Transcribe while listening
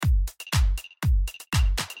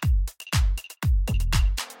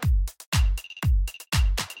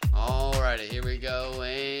here we go,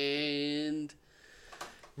 and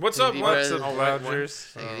What's up,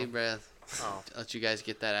 Loungers? take a deep breath. Oh. Let you guys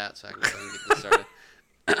get that out so I can go ahead and get this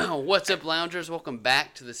started. What's up, Loungers? Welcome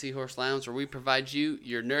back to the Seahorse Lounge, where we provide you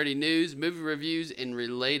your nerdy news, movie reviews, and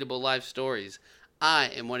relatable life stories. I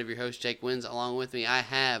am one of your hosts, Jake Wins. Along with me, I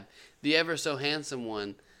have the ever so handsome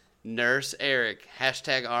one, Nurse Eric,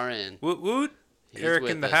 hashtag RN. Woot woot. He's Eric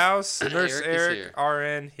with in the us. house. Nurse Eric is Eric,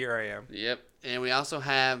 here. RN, here I am. Yep. And we also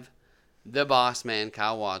have the boss man,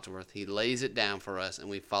 Kyle Wadsworth. He lays it down for us, and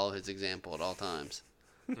we follow his example at all times.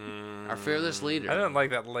 Our fearless leader. I didn't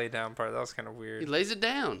like that lay down part. That was kind of He weird. lays it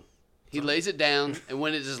down. He lays it down, and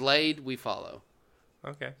when it is laid, we follow.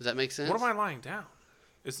 Okay. Does that make sense? What am I lying down?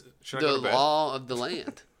 Should I go The to bed? law of the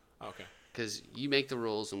land. Okay. Because you make the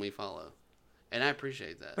rules, and we follow. And I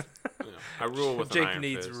appreciate that. Yeah. I rule with an Jake iron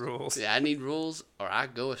needs fist. rules. Yeah, I need rules, or I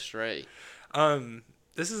go astray.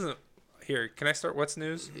 This isn't... Here, can I start What's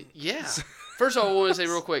News? Yeah. First of all, I want to say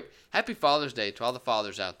real quick, Happy Father's Day to all the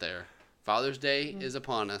fathers out there. Father's Day is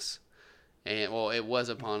upon us. And, well, it was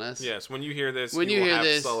upon us. Yes, when you hear this, When you will hear have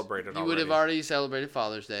this, celebrated you would have already celebrated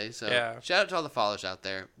Father's Day. So, Yeah. shout out to all the fathers out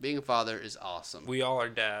there. Being a father is awesome. We all are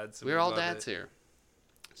dads. and We're we all love dads it. here.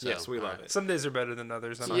 So, Yes, we love alright. it. Some days are better than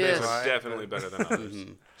others. I don't Yes. know why, It's definitely but- better than others.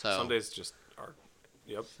 So, Some days just are.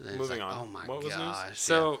 Yep. then it's Moving like, on. Oh my what was gosh.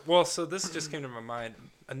 news? So this just came to my mind.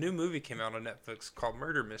 A new movie came out on Netflix called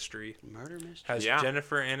Murder Mystery. Murder mystery. Has Yeah.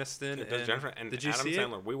 Jennifer Aniston. It does Jennifer and did you Adam see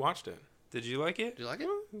Sandler. it? We watched it. Did you like it? Do you like it?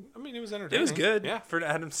 I mean, it was It entertaining. was good. Yeah. For an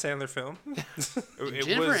Adam Sandler film. It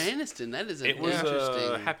Jennifer was, Aniston. That is an It was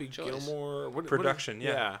interesting Happy choice. Gilmore Production,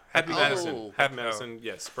 yeah. Happy Oh. Madison. Happy Oh. Madison.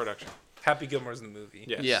 Yes, production. Happy Gilmore's in the movie.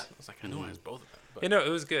 Yes. Yeah. I was like, I know it has both of them. But You know, it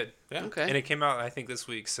was good. yeah. Okay. And it came out, I think, this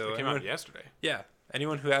week. So It came out yesterday. Yeah.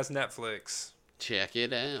 Anyone who has Netflix, Check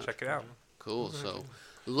it out. check it out. Cool. So,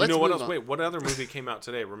 You let's know what move else? on. Wait, what other movie came out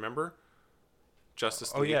today? Remember?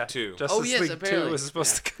 Justice League Oh, yeah. 2. Justice yes, League apparently. 2 was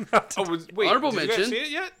supposed to come out. Oh, wait. Honorable did you guys mention. see it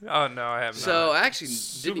yet? Oh, no, I have not. So, I actually didn't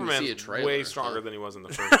Superman's even see a trailer. way stronger than he was in the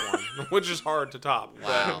first one, which is hard to top.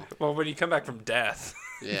 Wow. Well, when you come back from death.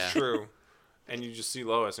 Yeah. True. And you just see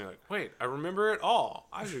Lois, and you're like, wait, I remember it all.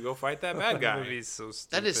 I should go fight that bad That guy. movie's so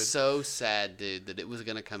stupid. That is so sad, dude, that it was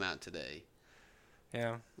going to come out today.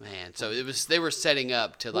 Yeah. Man, so it was. They were setting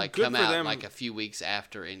up to like good come for out them. like a few weeks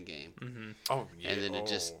after Endgame, Oh, yeah. and then it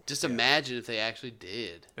just yeah. imagine if they actually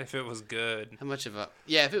did. If it was good. How much of a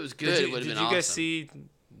if it was good, Did it would have you been awesome. guys see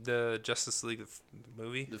the Justice League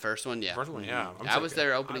movie? The first one? Yeah. First one, yeah. I'm I was saying-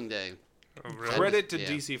 there opening day. Oh, really? Credit to Yeah.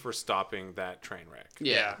 DC for stopping that train wreck.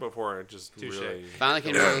 Yeah. Before it just Touche. really. Finally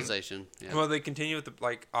came to realization. Yeah. Well, they continue with the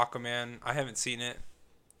Aquaman. I haven't seen it.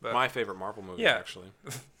 But My favorite Marvel movie, Yeah. actually.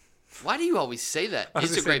 Why do you always say that? I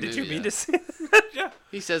was It's a gonna say, great did movie. you mean though. to say that? Yeah.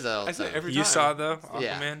 He says that all the I say time. it every You time. saw the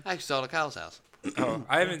Yeah. Aquaman? I actually saw it at Kyle's house. Oh,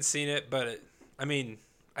 I haven't seen it, but I mean,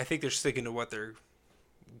 I think they're sticking to what they're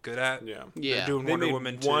good at. Yeah. Yeah. They're doing They Wonder made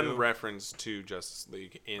Woman one 2. reference to Justice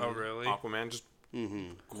League in Oh, really? Aquaman, just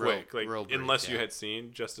Mm-hmm. quick. real Like, brief, unless you yeah. had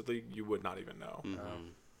seen Justice League, you would not even know.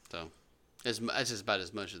 So, it's just about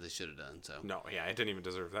as much as they should have done. So, No, yeah, it didn't even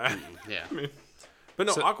deserve that. yeah. But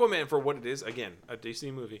no, So- Aquaman, for what it is, again, a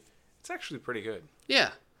DC movie, it's actually pretty good.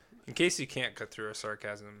 Yeah. In case you can't cut through our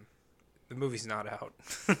sarcasm, the movie's not out.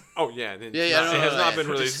 Oh, yeah. It Yeah, has not been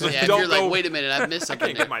released. Yeah, if Don't you're like, go- wait a minute, I missed I something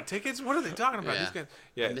can't there. get my tickets. What are they talking about? Yeah. These guys.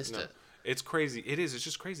 Yeah, I missed it. It's crazy. It is. It's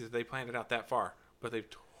just crazy that they planned it out that far, but they've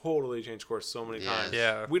totally changed course so many Yes. times.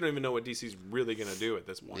 Yeah. we don't even know what DC's really gonna do at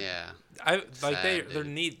this point. Yeah. They Sad, dude.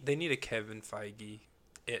 need a Kevin Feige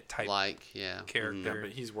type Yeah. character. Yeah,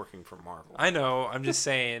 but he's working for Marvel. I know. I'm just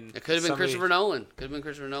saying. It could have been somebody- Christopher Nolan. Could have been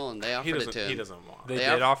Christopher Nolan. They he offered it doesn't. to him. He doesn't want. They it.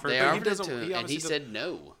 did offer They it, but he offered it doesn't- to he him, and he obviously said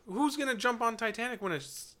no. Who's gonna jump on Titanic when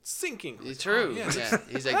it's sinking? Like, It's true. oh, Yeah. yeah.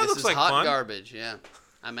 He's like, That this looks is like hot fun. garbage. Yeah.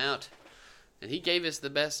 I'm out. And he gave us the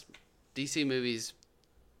best DC movies,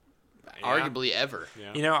 arguably ever.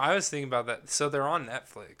 Yeah. You know, I was thinking about that. So they're on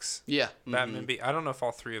Netflix. Yeah. Batman. I don't know if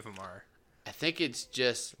all three of them are. I think it's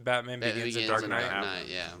just Batman Begins and Dark Knight.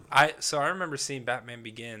 Yeah. So I remember seeing Batman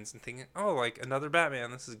Begins and thinking, oh, like another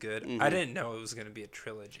Batman. This is good. I didn't know it was going to be a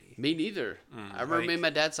trilogy. Me neither. I remember Like- me and my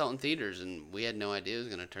dad saw it in theaters, and we had no idea it was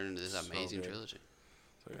going to turn into this amazing good. trilogy.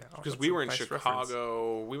 Because that's we a were in nice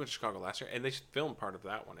Chicago. We went to Chicago last year, and they filmed part of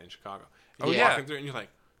that one in Chicago. And Oh, you're yeah. walking through, and you're like,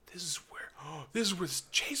 "This is where this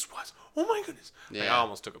chase was. Oh my goodness!" Like, I Yeah.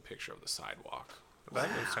 almost took a picture of the sidewalk. That was I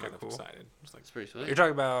was kinda kind of cool. excited. I was like, It's pretty sweet. You're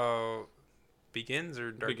talking about Begins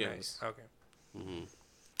or Dark Begins. Knight? Okay.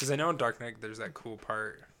 Because I know in Dark Knight there's that cool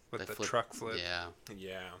part with They the truck flip. Yeah.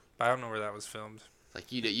 yeah. But I don't know where that was filmed. Like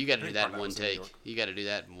you got to do think that part in of one that was in New take. York. You got to do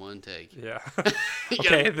that in one take. Yeah. You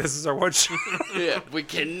Okay, gotta- this is our one shot. Yeah, we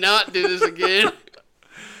cannot do this again.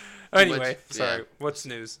 Anyway, much- sorry. yeah. What's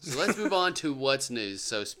news? So let's move on to what's news.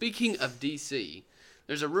 So speaking of DC,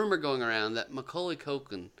 there's a rumor going around that Macaulay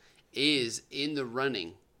Culkin is in the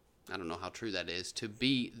running. I don't know how true that is, to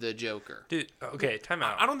be the Joker. Dude, okay, time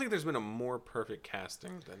out. I don't think there's been a more perfect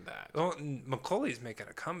casting than that. Well, Macaulay's making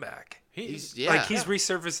a comeback. He's Yeah. He's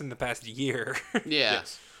resurfaced in the past year. Yeah.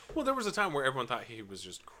 Yes. Well, there was a time where everyone thought he was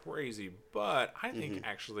just crazy, but I think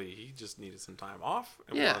actually he just needed some time off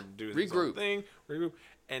and Yeah. wanted to do his own Regroup. thing, regroup,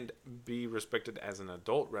 and be respected as an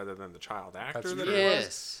adult rather than the child actor That's that true. he was.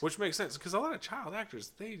 Yes. Which makes sense because a lot of child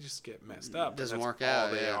actors they just get messed up. and Doesn't that's work all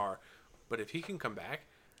out, They yeah. are. But if he can come back,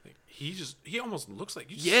 like, he almost looks like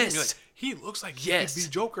you. Just Yes. see him, you're like, he looks like Yes. he could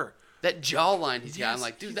be Joker. That jawline he's got, I'm Yes,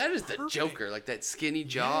 like, dude, he's that is the perfect. Joker. Like that skinny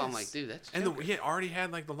jaw. I'm Yes. like, dude, that's And Joker. he had already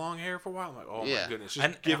had like the long hair for a while. I'm like, oh Yeah. my goodness,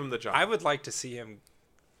 just give him the job. I would like to see him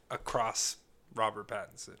across Robert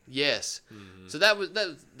Pattinson. Yes. So that was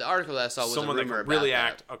the article that I saw was Someone a that rumor can really about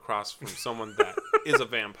act across from someone that is a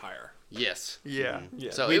vampire. that. Yes. Yeah.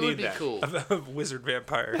 Yeah, So we it would need be that. cool. A wizard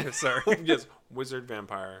vampire. Sorry. Yes, wizard,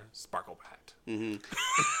 vampire, sparkle bat.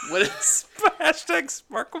 What Hashtag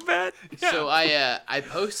Sparkle Bat. So I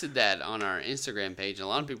posted that on our Instagram page, and a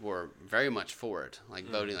lot of people were very much for it, like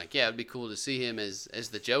voting, like, yeah, it'd be cool to see him as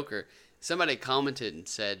the Joker. Somebody commented and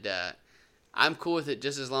said, I'm cool with it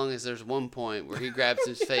just as long as there's one point where he grabs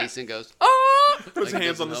his face and goes, oh! Puts Like, hands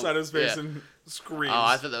gives on the him side of his face yeah. and screams. Oh,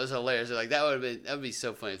 I thought that was hilarious. They're like, that would be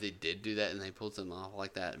so funny if they did do that and they pulled something off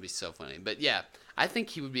like that. It'd be so funny. But yeah, I think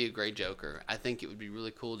he would be a great Joker. I think it would be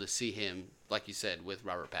really cool to see him, like you said, with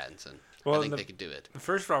Robert Pattinson. Well, I think the- they could do it. The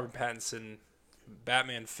first Robert Pattinson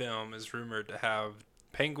Batman film is rumored to have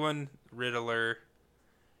Penguin, Riddler,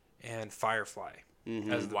 and Firefly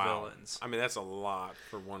as the wow. villains. I mean, that's a lot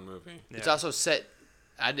for one movie. It's Yeah. also set.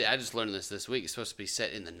 I just learned this week. It's supposed to be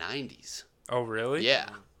set in the 90s. Oh, really? Yeah.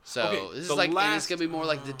 So Okay, this is the like and it's last- gonna be more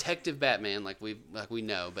like Detective Batman, like we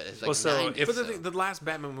know, but it's like Well, so 90s, if- But so. the last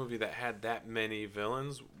Batman movie that had that many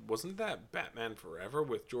villains, wasn't that Batman Forever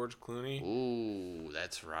with George Clooney? Ooh,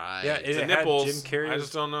 that's right. Yeah, it The had nipples. Jim Carrey. I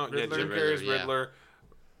just don't know. Riddler. Yeah, Jim Carrey's Riddler, yeah. Riddler.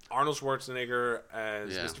 Arnold Schwarzenegger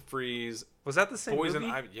as Yeah. Mr. Freeze. Was that the same Poison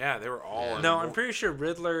movie? Ivy. Yeah, they were all. Yeah. in No, one. I'm pretty sure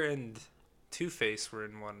Riddler and Two-Face were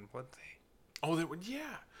in one. What they? Oh, they were. Yeah.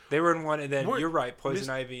 They were in one, and then Weren't- you're right. Poison Mis-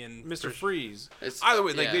 Ivy and Mr. Freeze. It's- Either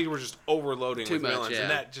way, like yeah. they were just overloading Too with much, villains, yeah.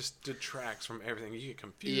 and that just detracts from everything. You get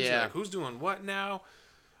confused. You're Yeah. like, who's doing what now?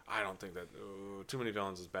 I don't think that too many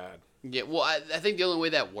villains is bad. Yeah, well, I think the only way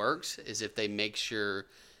that works is if they make sure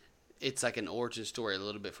it's like an origin story a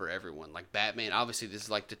little bit for everyone. Like Batman, obviously this is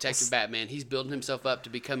like Detective Batman. He's building himself up to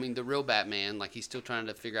becoming the real Batman. Like he's still trying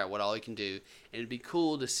to figure out what all he can do. And it'd be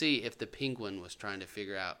cool to see if the Penguin was trying to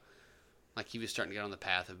figure out, like he was starting to get on the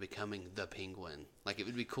path of becoming the Penguin. Like it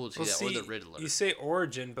would be cool to see that, or the Riddler. You say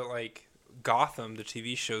origin, but like Gotham, the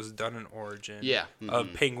TV show's done an origin. Yeah.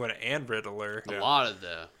 Of Penguin and Riddler. A lot of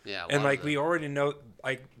the And like we already know,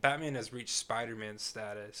 like Batman has reached Spider-Man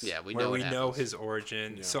status. Yeah, we where know we what know happens. his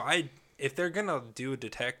origin. Yeah. So if they're gonna do a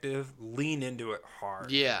detective, lean into it hard.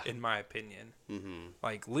 Yeah. in my opinion, Mm-hmm.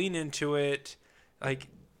 like lean into it. Like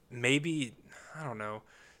maybe I don't know.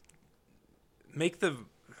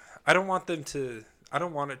 I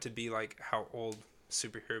don't want it to be like how old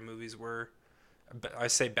superhero movies were. But I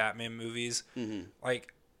say Batman movies. Mm-hmm.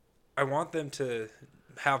 Like I want them to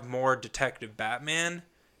have more detective Batman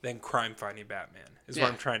than crime fighting Batman. Is Yeah.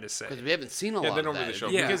 what I'm trying to say. Because we haven't seen a Yeah, lot they of don't that. really show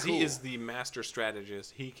It'd be Yeah. because he cool. is the master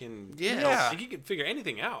strategist. He can Yeah. he can figure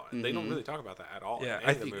anything out. And They don't Mhm. really talk about that at all. Yeah, in I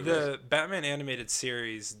any of think movies. the Batman animated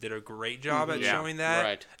series did a great job at Yeah. showing that,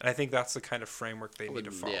 Right. and I think that's the kind of framework they need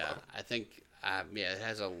to follow. Yeah, I think it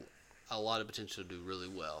has a lot of potential to do really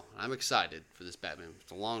well. I'm excited for this Batman.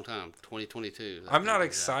 It's a long time, 2022. I'm not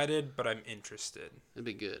excited, but I'm interested, It'd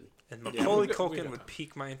be good. and Yeah, Macaulay we got Culkin time. would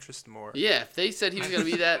pique my interest more. Yeah, if they said he was going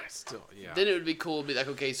to be that, Still, yeah. then it would be cool. It'd be like,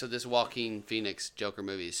 okay, so this Joaquin Phoenix Joker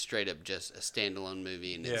movie is straight up just a standalone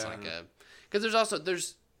movie, and it's Yeah. like because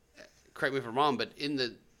there's correct me if I'm wrong, but in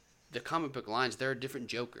the comic book lines, there are different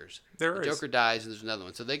Jokers. There the is. Joker dies, and there's another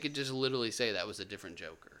one, so they could just literally say that was a different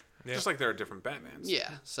Joker. Yeah. Just like there are different Batmans.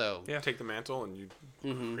 Yeah, so Yeah. Take the mantle and you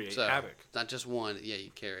create so havoc. it's not just one. Yeah,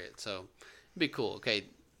 you carry it. So it'd be cool. Okay,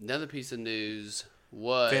 another piece of news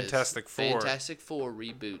was Fantastic Four. Fantastic Four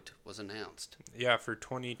reboot was announced. Yeah, for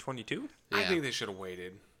 2022 I Yeah. think they should have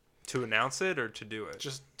waited to announce it or to do it.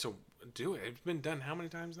 just to do it. It's been done how many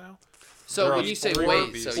times now? So There when are you say four wait,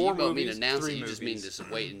 movies. so you Four don't mean movies, announce it. three You just mean movies.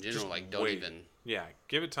 just wait in general. Just Like don't wait. even. Yeah,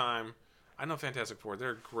 give it time. I know Fantastic Four,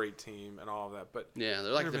 they're a great team and all of that, but Yeah, they're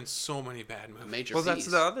there like have the been so many bad movies. major. Well, that's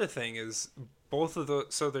fees. the other thing is both of the.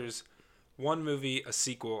 So there's one movie, a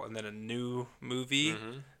sequel, and then a new movie,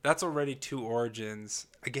 Mm-hmm. that's already 2 origins.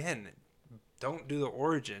 Again, don't do the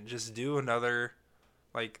origin. Just do another,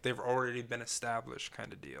 like, they've already been established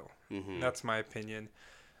kind of deal. Mm-hmm. That's my opinion.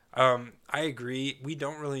 I agree. We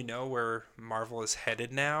don't really know where Marvel is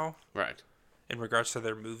headed now Right. in regards to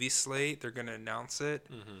their movie slate. They're going to announce it.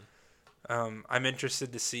 I'm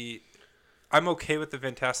interested to see. I'm okay with the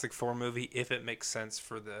Fantastic Four movie if it makes sense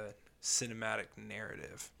for the cinematic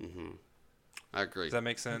narrative. Mm-hmm. I agree. Does that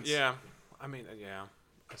make sense? Yeah. I mean, yeah.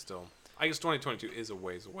 I guess 2022 is a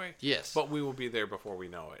ways away. Yes. But we will be there before we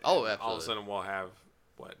know it. Oh, And absolutely. all of a sudden, we'll have,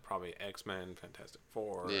 probably X-Men, Fantastic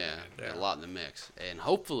Four. Yeah, and- a lot in the mix. And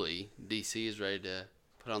hopefully DC is ready to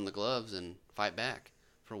put on the gloves and fight back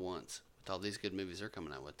for once with all these good movies they're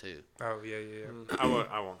coming out with too. Oh, yeah. I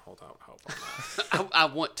won't hold out hope on that. I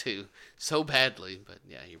want to so badly, but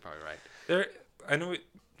yeah, you're probably right. I know,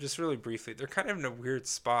 just really briefly, they're kind of in a weird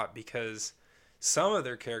spot because some of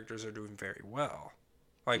their characters are doing very well.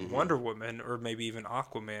 Like Wonder Woman or maybe even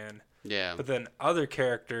Aquaman. Yeah. But then other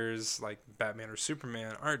characters like Batman or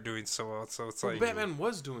Superman aren't doing so well. So it's like, Batman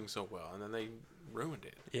was doing so well, and then they ruined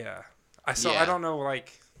it. yeah. Yeah. I don't know,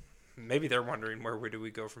 like, maybe they're wondering where do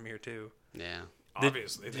we go from here too. Yeah.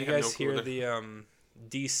 Obviously, Did they you have guys no clue. hear the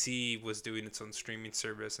DC was doing its own streaming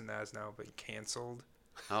service and that has now been canceled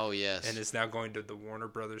Oh yes. and is now going to the Warner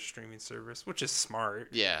Brothers streaming service, which is smart.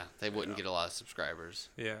 Yeah, they wouldn't get a lot of subscribers.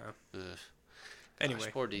 Yeah. Ugh. Anyway,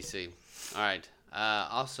 Gosh, poor DC. All right.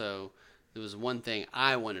 Also, there was one thing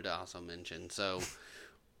I wanted to also mention. So,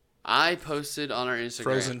 I posted on our Instagram.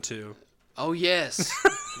 Frozen 2. Oh yes,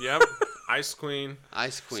 Yep. Ice Queen.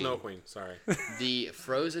 Ice Queen. Snow Queen. Sorry. The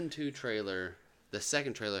Frozen 2 trailer, the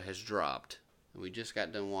second trailer has dropped. We just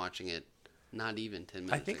got done watching it. Not even 10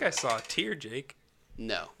 minutes. I think ago. I saw a tear, Jake.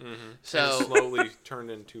 No. And So slowly turned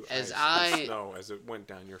into As ice and I- snow as it went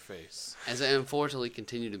down your face. as I unfortunately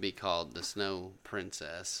continue to be called the Snow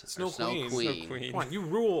Princess, Snow or Snow Queen. Queen, Snow Queen. Come on, you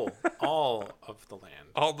rule all of the land.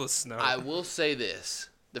 All the snow. I will say this: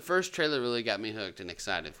 the first trailer really got me hooked and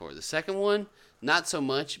excited for it. The second one, not so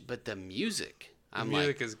much, but the music. The I'm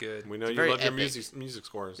music like, is good. We know It's you very love your epic. music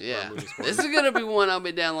scores. yeah, movie scores. this is gonna be one I'll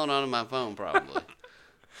be downloading onto my phone probably.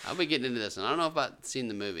 I'll be getting into this, and I don't know about seeing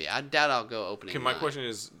the movie. I doubt I'll go opening. Okay, my night. question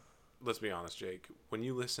is, let's be honest, Jake. When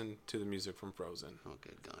you listen to the music from Frozen, Oh,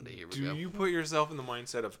 good Gandhi, here we do go. you put yourself in the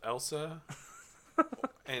mindset of Elsa?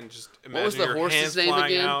 And just imagine was the your horse's hands name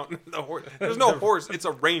flying again? out. There's no horse. It's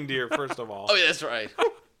a reindeer, first of all. Oh yeah, that's right.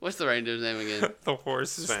 What's the reindeer's name again? The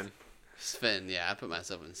horses. Sven. Sven. Yeah, I put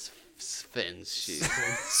myself in Sven's shoes.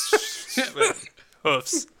 Sven.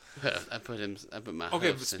 Hoofs. I put my. Okay, but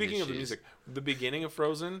hoofs in speaking his of the shoes. music, the beginning of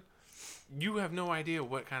Frozen, you have no idea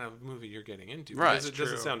what kind of movie you're getting into. Right, Because it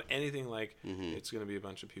doesn't true. sound anything like Mhm. it's going to be a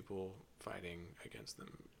bunch of people fighting against them.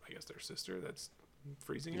 I guess their sister that's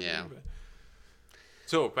freezing Yeah. everything. But...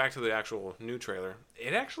 So, back to the actual new trailer.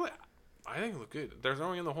 It actually, I think it looked good. They're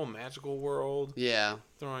throwing in the whole magical world. Yeah,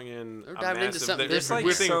 Throwing in They're a diving into massive... something There's different. we're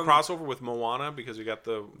Like seeing a some- crossover with Moana because we got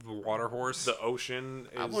the water horse. ocean.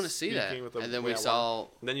 I want to is see that. speaking with the- And then we yeah, saw.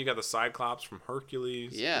 Then you got the Cyclops from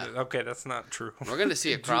Hercules. Yeah, Okay, that's not true. we're gonna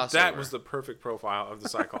see a Dude, crossover. that was the perfect profile of the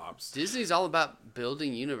Cyclops. Disney's all about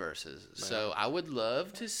building universes, so I would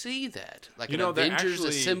love to see that, like You an know, they're Avengers actually-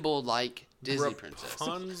 assembled like Disney princess.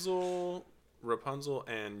 Rapunzel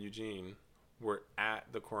and Eugene were at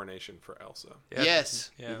the coronation for Elsa. Yeah.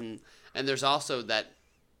 Yes. Yeah. Mhm. And there's also that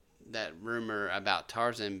rumor about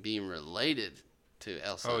Tarzan being related to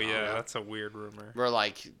Elsa. Oh and yeah, Anna, that's a weird rumor. where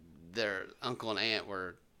like their uncle and aunt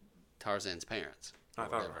were Tarzan's parents. I or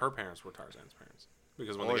thought whatever. her parents were Tarzan's parents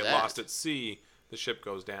because when Or they get that. lost at sea, the ship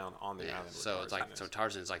goes down on the Yeah. island. So where it's like Tarzan is.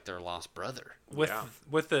 Tarzan's like their lost brother, With Yeah.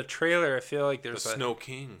 with the trailer, I feel like the there's Snow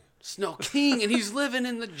King. Snow King, and he's living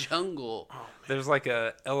in the jungle. Oh man, there's like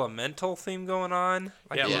a elemental theme going on.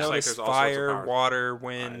 Like Yeah, it you looks know, like this there's all sorts of fire, powers. water,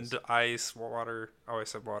 wind, ice, water. Oh, I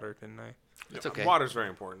said water, didn't I? It's okay. Water's very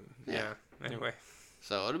important. Yeah. Anyway,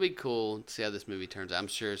 So it'll be cool to see how this movie turns out. I'm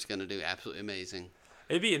sure it's gonna do absolutely amazing.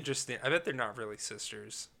 it'd be interesting. I bet they're not really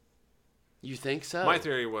sisters. You think so? My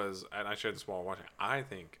theory was, and I shared this while watching. I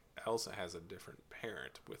think Elsa has a different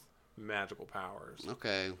parent with magical powers,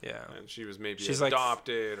 Okay. Yeah. and she was maybe She's like-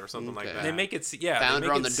 adopted or something like Okay. that. They make it. Yeah. they Found make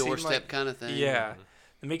her on it the seem doorstep like- kind of thing. Yeah.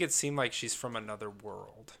 They make it seem like she's from another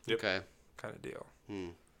world, Yep. Okay. kind of deal.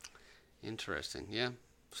 Interesting. Yeah.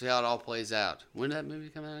 See how it all plays out. When did that movie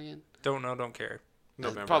come out again? Don't know. Don't care.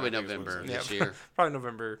 November, Probably I think is when November it's- this year. Probably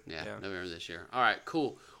November. Yeah, November this year. All right,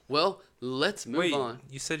 cool. Well, let's move Wait, on.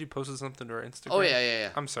 you said you posted something to our Instagram? Oh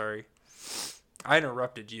yeah. I'm sorry. I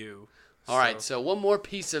interrupted you. All right, so one more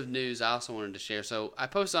piece of news I also wanted to share. So I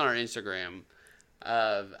posted on our Instagram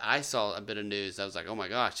I saw a bit of news. I was like, oh my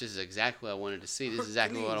gosh, this is exactly what I wanted to see. This is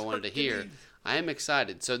exactly what I wanted to hear. I am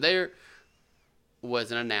excited. So there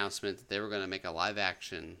was an announcement that they were going to make a live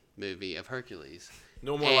action movie of Hercules.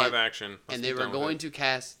 No more live action. And they were going to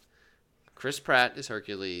cast Chris Pratt as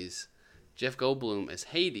Hercules, Jeff Goldblum as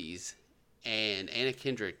Hades, and Anna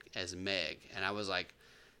Kendrick as Meg. And I was like,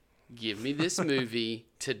 give me this movie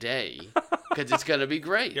today, because it's going to be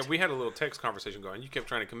great. Yeah, we had a little text conversation going. You kept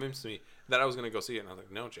trying to convince me that I was going to go see it. And I was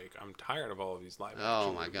like, no, Jake, I'm tired of all of these live action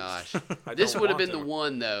Oh, my movies. gosh. I This don't would have want been the them.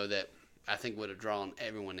 one, though, that I think would have drawn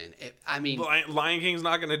everyone in. I mean, Lion King's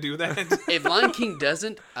not going to do that. if Lion King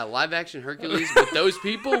doesn't, a live-action Hercules with those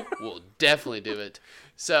people will definitely do it.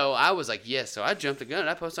 So I was like, yes. So I jumped the gun.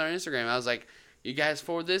 I posted on Instagram. I was like, you guys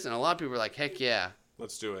for this? And a lot of people were like, heck yeah.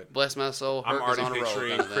 Let's do it. Bless my soul. I'm Herc is already on a roll. picturing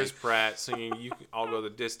Kind of thing. Chris Pratt singing I'll Go the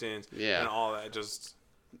Distance Yeah. and all that. Just,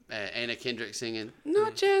 Anna Kendrick singing, no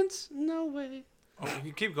chance, no way. oh,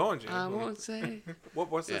 you keep going, Jake. I won't say.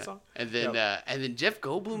 What's Yeah. that song? And then and then Jeff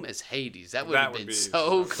Goldblum as Hades. That would That have would been be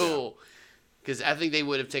so yeah. cool. Because I think they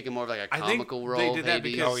would have taken more of like a I think comical they role. did that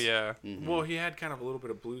Hades. because- Oh yeah. Well, he had kind of a little bit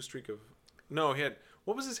of blue streak of. No, he had.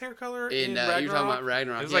 What was his hair color In Ragnarok? you're talking about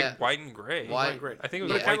Ragnarok. It was yeah. like white and gray. White. Great. I think it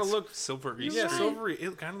But was it like kinda white, looked- silvery. Yeah, right. silvery.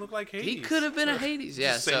 It kind of looked like Hades. He could have been a Hades.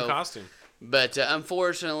 Yeah. Same So, costume. but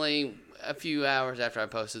unfortunately, a few hours after I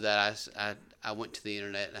posted that, I went to the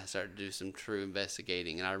internet and I started to do some true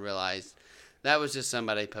investigating, and I realized that was just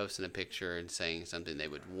somebody posting a picture and saying something they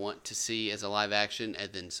would want to see as a live action,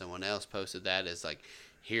 and then someone else posted that as like,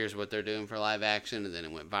 here's what they're doing for live action, and then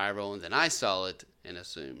it went viral, and then I saw it and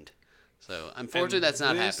assumed. So unfortunately, And that's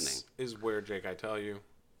not this happening. Is where, Jake, I tell you,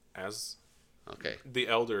 as Okay. the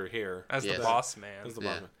elder here, As Yes. the boss man. as the Yeah.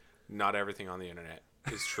 boss man, not everything on the internet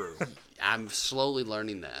is true. I'm slowly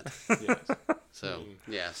learning that. Yes. So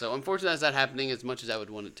yeah, so unfortunately that's not happening as much as I would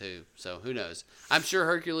want it to. So who knows? I'm sure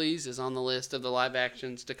Hercules is on the list of the live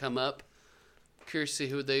actions to come up. Curious to see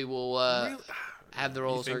who they will Really? have the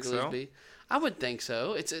role as think Hercules so? be. I would think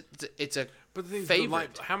so. It's a But the thing is,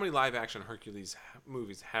 favorite. how many live action Hercules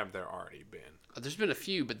movies have there already been? There's been a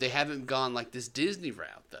few, but they haven't gone like this Disney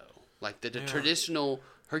route though, like the Yeah. traditional Like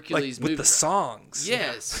Hercules with movie. the route. songs.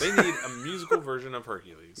 Yes. They need a musical version of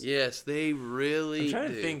Hercules. Yes, they really I'm trying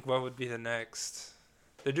do. to think what would be the next.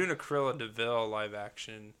 They're doing a Cruella de Vil live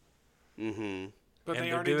action. Mm-hmm. But And they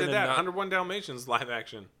they're already doing did a that. not- 101 Dalmatians live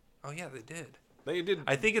action. Oh yeah, they did. They did.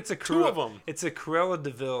 I think it's a Two of 'em. It's a Cruella de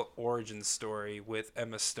Vil origin story with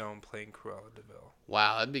Emma Stone playing Cruella de Vil.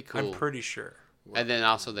 Wow, that'd be cool. I'm pretty sure. And then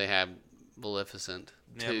also they have Maleficent.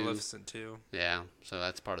 Yeah, too. Maleficent too. Yeah, so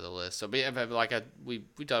that's part of the list. So, but yeah, but like we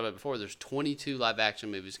talked about before, there's 22 live action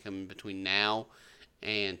movies coming between now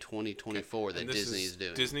and 2024 that and this Disney is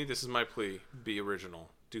doing. Disney, this is my plea. Be original.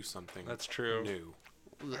 Do something. That's true. New.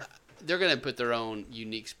 They're gonna put their own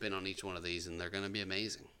unique spin on each one of these, and they're gonna be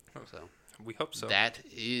amazing. So We hope so. that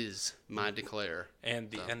is my declare. and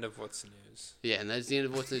the So. end of what's news. Yeah, and that's the end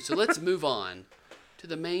of what's new. So let's move on to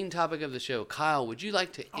the main topic of the show. Kyle, would you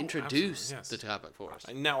like to introduce absolutely, yes. the topic for us?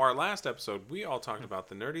 Now, our last episode, we all talked about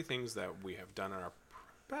the nerdy things that we have done in our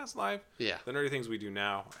past life, Yeah. the nerdy things we do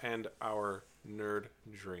now, and our nerd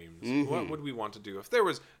dreams. Mm-hmm. What would we want to do if there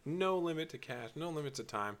was no limit to cash, no limit to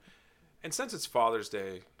time? And since it's Father's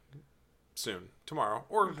Day soon, tomorrow,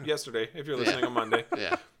 or yesterday, if you're listening on Monday,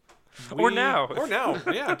 Yeah. Or now. Or now.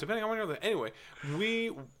 Yeah, depending on when you're listening. Anyway,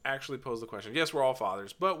 we actually posed the question. Yes, we're all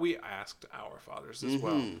fathers, but we asked our fathers as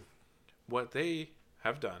well what they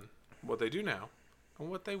have done, what they do now, and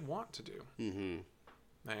what they want to do.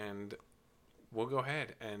 Mm-hmm. And we'll go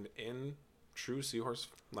ahead and in true Seahorse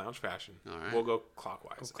Lounge fashion, All right. we'll go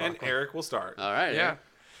clockwise. And Eric will start. All right. Yeah.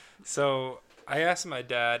 So I asked my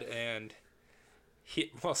dad, and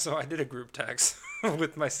so I did a group text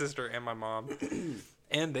with my sister and my mom,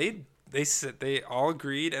 and they said they all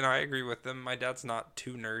agreed, and I agree with them. My dad's not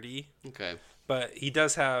too nerdy, Okay. but he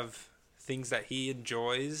does have things that he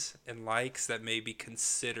enjoys and likes that may be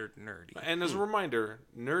considered nerdy. And as a reminder,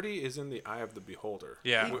 nerdy is in the eye of the beholder.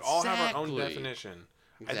 Yeah. We all have our own Exactly. definition.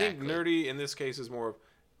 I think Exactly. nerdy in this case is more of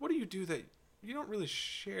what do you do that you don't really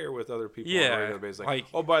share with other people on Yeah, a regular basis? like-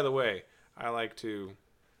 oh, by the way, I like to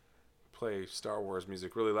play Star Wars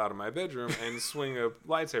music really loud in my bedroom and swing a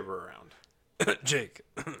lightsaber around. Jake,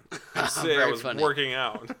 Say I Very was funny. working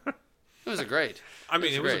out. It was a great. I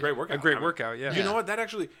mean, it was a great workout. a great I mean, workout, yeah. You know what? That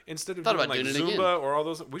actually, instead of Thought doing about like doing it again. Zumba or all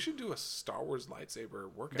those, we should do a Star Wars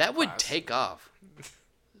lightsaber workout. That would class. take off.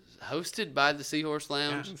 Hosted by the Seahorse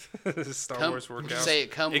Lounge. Star Come, Wars workout. Say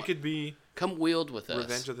it. Come. It could be Come wield with us.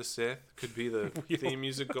 Revenge of the Sith. Could be the theme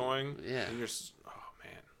music going. Yeah. And you're, oh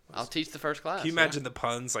man. I'll teach the first class. Can you imagine the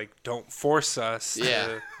puns like "Don't force us"?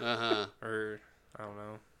 Yeah. Uh huh. Or I don't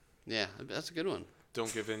know. Yeah, that's a good one.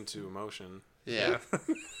 Don't give in to emotion. Yeah.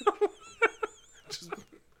 Just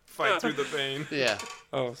fight through the pain. Yeah.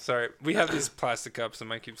 Oh, sorry. We have these plastic cups and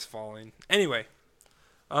mine keeps falling. Anyway,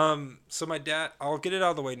 so my dad, I'll get it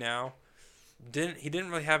out of the way now. He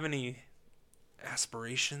didn't really have any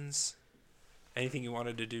aspirations, anything he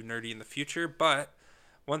wanted to do nerdy in the future, but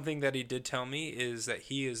one thing that he did tell me is that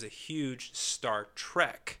he is a huge Star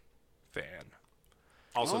Trek fan.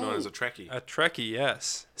 Also known as a Trekkie. A Trekkie,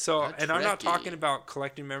 yes. So, and I'm not Trekkie. talking about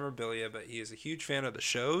collecting memorabilia, but he is a huge fan of the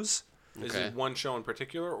shows. Is Okay. it one show in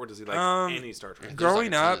particular, or does he like any Star Trek? There's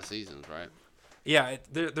Growing like a ton up- of seasons, right? Yeah,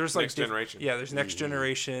 there's like Next Generation. Yeah, there's Next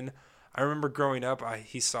Generation. I remember growing up,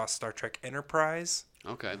 he saw Star Trek Enterprise.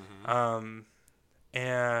 Okay.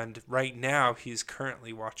 And right now he's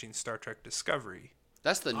currently watching Star Trek Discovery,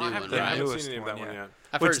 That's the new I one, haven't, the I right? haven't newest seen any of one, that one yeah. yet.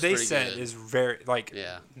 I've heard which it's they pretty said good. is very like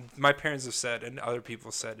Yeah. my parents have said and other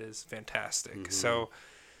people said is fantastic. Mm-hmm. So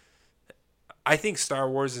I think Star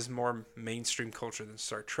Wars is more mainstream culture than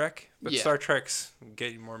Star Trek, but Yeah. Star Trek's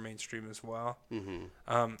getting more mainstream as well. Mm-hmm.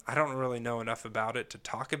 I don't really know enough about it to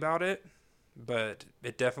talk about it, but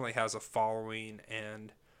it definitely has a following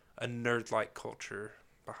and a nerd-like culture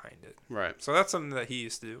behind it. Right. So that's something that he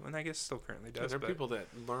used to do, and I guess still currently Yeah, does. there are but- people that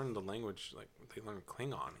learn the language, like they learn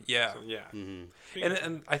Klingon. Yeah. So, yeah. Mm-hmm.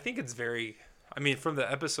 And I think it's very, I mean, from the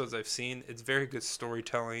episodes I've seen, it's very good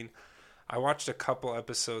storytelling. I watched a couple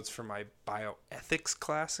episodes for my bioethics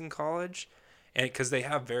class in college, and because they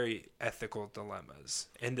have very ethical dilemmas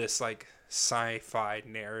in this like sci-fi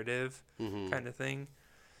narrative kind of thing.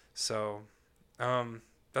 So,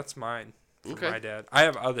 that's mine for Okay. my dad. I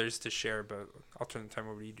have others to share, but I'll turn the time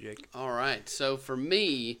over to you, Jake. All right. So for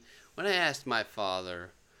me, when I asked my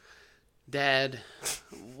father, Dad,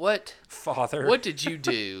 what Father. did you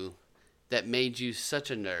do that made you such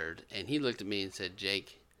a nerd? And he looked at me and said,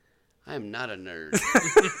 Jake, I am not a nerd.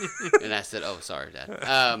 And I said, oh, sorry,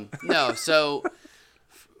 Dad. No, so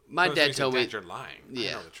my Those dad things told that, me. Dad, you're lying. I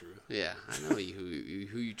Yeah. know the truth. Yeah, I know who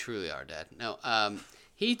you truly are, Dad. No,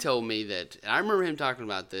 he told me that, and I remember him talking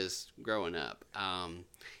about this growing up.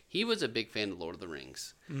 He was a big fan of Lord of the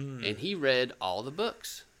Rings, and he read all the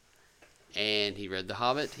books. And he read The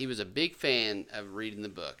Hobbit. He was a big fan of reading the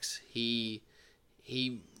books. He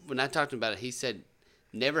when I talked to him about it, he said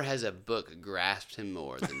never has a book grasped him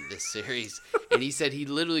more than this series. And he said he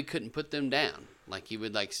literally couldn't put them down. Like he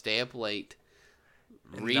would like stay up late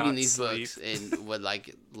And reading not these sleep. books and would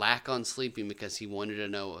like lack on sleeping because he wanted to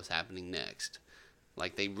know what was happening next.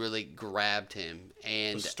 Like they really grabbed him.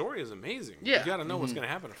 And The story is amazing. Yeah. You got to know what's going to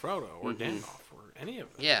happen to Frodo or Gandalf or any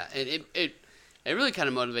of them. yeah, and it really kind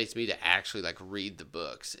of motivates me to actually like read the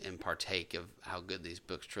books and partake of how good these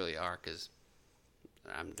books truly are because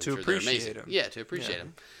I'm To sure they're appreciate amazing. 'em. Yeah, to appreciate Yeah.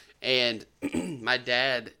 them. And my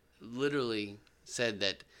dad literally said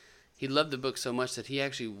that he loved the book so much that he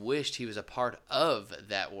actually wished he was a part of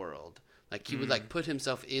that world. Like he would like put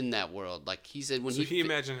himself in that world. Like he said when So he fi-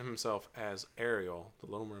 imagined himself as Ariel, the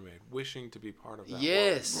Little Mermaid, wishing to be part of that world.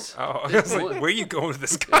 Yes. Oh, I Good was like, point. where are you going with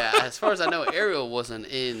this guy? Yeah, as far as I know, Ariel wasn't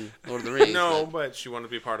in Lord of the Rings. No, but- but she wanted to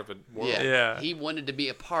be part of a world. Yeah. Yeah. He wanted to be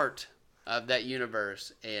a part of that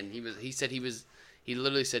universe, and he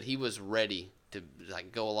literally said he was ready to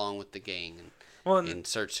like go along with the gang Well, and and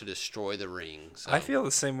search to destroy the ring. So. I feel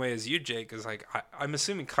the same way as you, Jake. Is like I'm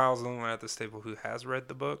assuming Kyle's the only one at this table who has read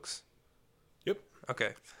the books. Yep.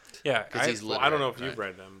 Okay. Yeah, 'Cause he's Well, I don't know if Right. you've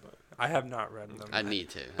read them, but I have not read them. I need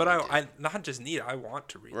to. but need to. I not just need. I want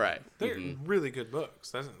to read. right. they're really good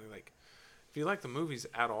books. That's like, if you like the movies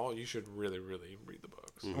at all, you should really, really read the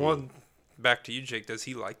books. Them. Well, back to you, Jake. Does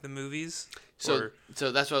he like the movies? So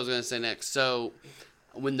that's what I was going to say next. So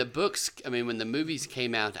when the movies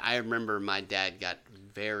came out, I remember my dad got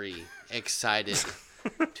very excited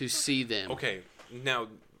to see them. Okay, now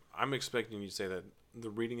I'm expecting you to say that the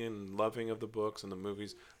reading and loving of the books and the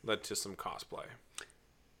movies led to some cosplay.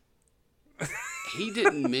 He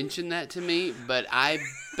didn't mention that to me, but I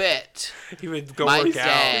bet he would go My work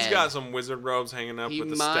dad- out. He's got some wizard robes hanging up he with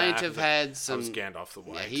the might staff. have that- had I was some. Gandalf the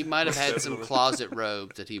White. Yeah, he might have had some closet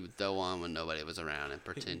robes that he would throw on when nobody was around and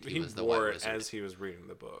pretend he, He was the wore White it Wizard. as he was reading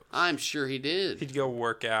the book. I'm sure he did. He'd go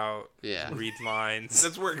work out. Yeah. Read lines.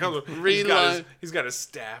 That's where it comes from. Read He's got his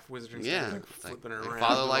staff, wizarding Yeah, staff, like like, flipping it like around.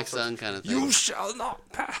 father and like all sorts son of- kind of thing. You shall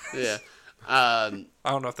not pass. Yeah. I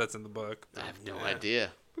don't know if that's in the book. I have no Yeah.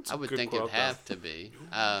 idea. I a would good think quote, it'd though. have to be.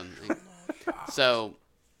 So,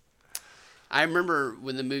 I remember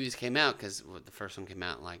when the movies came out, because the first one came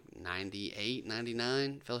out in like 98,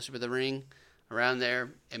 99, Fellowship of the Ring, around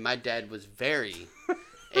there. And my dad was very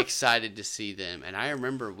excited to see them. And I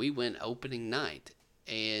remember we went opening night.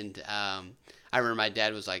 And I remember my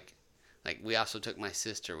dad was like, Like, we also took my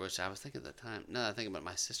sister, which I was thinking at the time. Now that I think about it,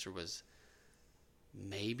 my sister was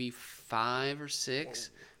maybe 5 or 6,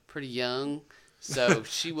 pretty young. So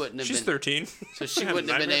she wouldn't have She's been. 13. So she wouldn't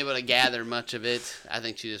have been able to gather much of it. I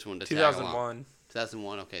think she just wanted to tag along. 2001.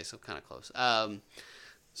 2001. Okay, so kind of close.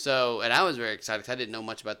 So, and I was very excited because I didn't know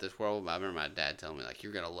much about this world, but I remember my dad telling me, like,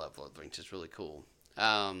 you're going to love Lord of the Rings. It's really cool.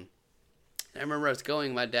 I remember I was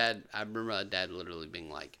going, I remember my dad literally being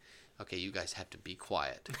like, okay, you guys have to be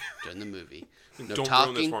quiet during the movie. No Don't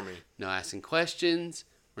talking, ruin this for me. no asking questions.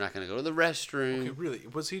 We're not going to go to the restroom. Okay, really?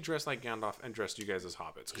 Was he dressed like Gandalf and dressed you guys as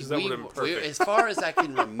hobbits? Because that would have been perfect. As far as I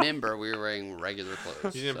can remember, we were wearing regular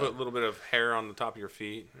clothes. You didn't so. put a little bit of hair on the top of your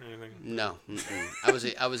feet or anything? No. I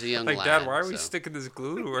was a young Like, lad. Dad, why are we so. sticking this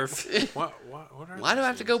glue to our What are Why do I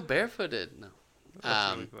have to these go things? barefooted? No.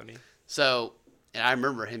 That's really funny. So, and I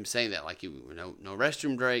remember him saying that, like, no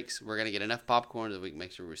restroom breaks. We're going to get enough popcorn that we can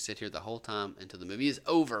make sure we sit here the whole time until the movie is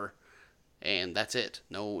over. And that's it.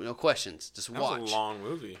 No questions. Just watch. That was a long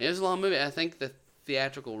movie. It was a long movie. I think the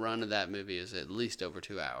theatrical run of that movie is at least over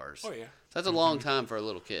 2 hours. Oh, yeah. So that's a long time for a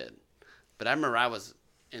little kid. But I remember I was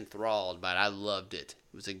enthralled by it. I loved it.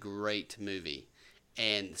 It was a great movie.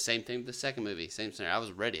 And the same thing with the second movie. Same scenario. I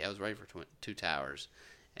was ready. I was ready for Two Towers.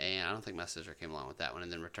 And I don't think my sister came along with that one.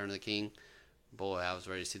 And then Return of the King. Boy, I was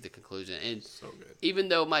ready to see the conclusion. And So good. even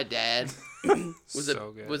though my dad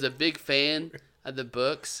was a big fan of the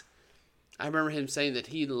books, I remember him saying that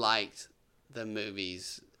he liked the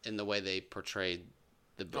movies in the way they portrayed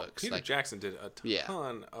the books. Peter like, Jackson did a Yeah.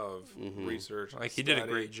 ton of research. Like, he did a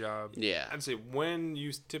study. great job. yeah, I'd say when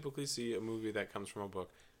you typically see a movie that comes from a book,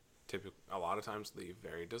 a lot of times leave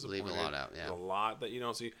very disappointed. Leave a lot out, yeah. There's a lot that you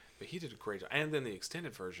don't see, but he did a great job. And then the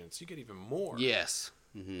extended versions, you get even more. yes.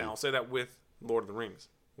 Mm-hmm. Now I'll say that with Lord of the Rings,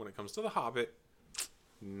 when it comes to The Hobbit,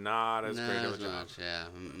 not as great of a job. much, yeah.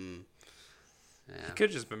 Mm-mm. He Yeah. could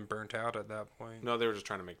have just been burnt out at that point. No, they were just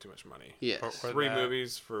trying to make too much money. Yes. Or 3 that.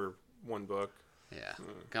 movies for 1 book. Yeah.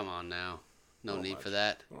 Come on now. No Not need much. for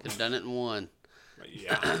that. Could have done it in one But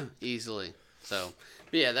yeah. easily. So,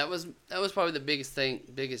 but yeah, that was probably the biggest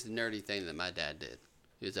nerdy thing that my dad did.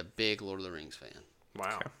 He was a big Lord of the Rings fan.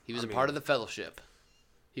 Wow. He was a part of the Fellowship.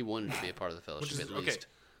 He wanted to be a part of the Fellowship at least. Okay.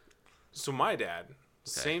 So my dad,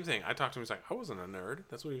 same thing. I talked to him. He's like, I wasn't a nerd.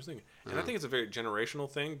 That's what he was thinking. And I think it's a very generational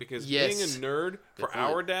thing because Yes. being a nerd for point.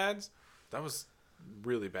 our dads, that was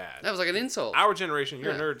really bad. That was like an insult. Our generation,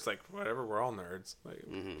 you're Yeah. a nerd. It's like, whatever, we're all nerds. Like,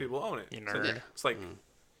 people own it. You So nerd. it's like,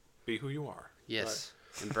 be who you are. Yes.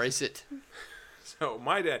 Embrace it. So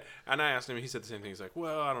my dad, and I asked him, he said the same thing. He's like,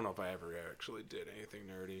 well, I don't know if I ever actually did anything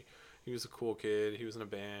nerdy. He was a cool kid. He was in a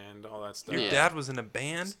band, all that stuff. Your Yeah. dad was in a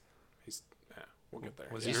band? Yeah, we'll get there.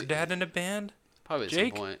 Was Yeah. your dad in a band? Probably at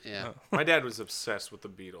Jake? some point. Yeah. Oh. My dad was obsessed with the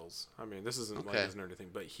Beatles. I mean, this isn't like Okay. his nerdy thing,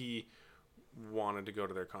 but he wanted to go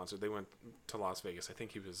to their concert. They went to Las Vegas. I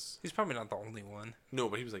think he was He's probably not the only one. no,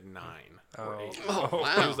 but he was like 9 or Oh. 8. Oh,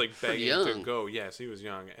 wow. He was like Pretty begging to young. go. Yes, he was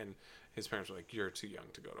young, and his parents were like, "You're too young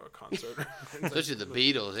to go to a concert." Especially the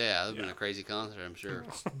Beatles. Yeah, that would have been a crazy concert, I'm sure.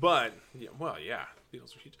 But yeah, well, yeah,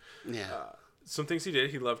 Beatles were huge. Yeah. Some things he did.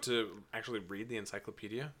 He loved to actually read the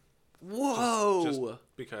encyclopedia. Whoa. Just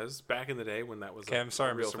because back in the day when that was Okay, a, I'm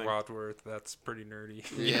sorry, a real Mr. thing. Wadsworth. That's pretty nerdy.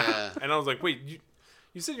 yeah. And I was like, wait,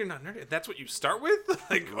 you said you're not nerdy? That's what you start with?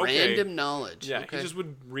 Like, okay. Random knowledge. Yeah, Okay. he just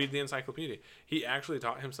would read the encyclopedia. He actually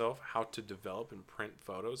taught himself how to develop and print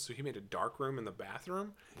photos. So he made a dark room in the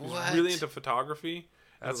bathroom. He was What? really into photography.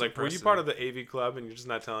 I was That's like, were you impressive. part of the AV club and you're just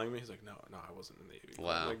not telling me? He's like, no, I wasn't in the AV club.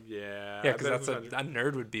 Wow. I'm like, yeah. Yeah, I because bet that's it was a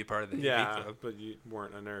nerd would be part of the yeah, AV club. but you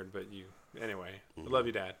weren't a nerd, but you anyway. I love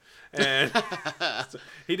you, Dad. And so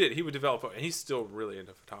he did. He would develop, and he's still really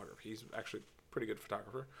into photography. He's actually a pretty good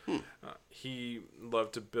photographer. He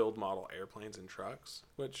loved to build model airplanes and trucks,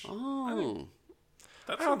 which I think Oh.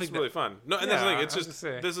 that I don't sounds think really fun. No, and that's the Yeah, thing. It's I was just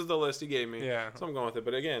gonna say. this is the list he gave me. Yeah. So I'm going with it.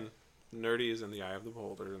 But again, nerdy is in the eye of the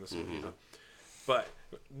beholder, and this is what he's done. But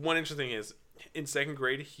one interesting thing is, in 2nd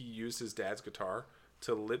grade, he used his dad's guitar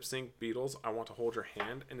to lip sync Beatles. I Want to Hold Your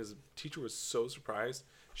Hand, and his teacher was so surprised.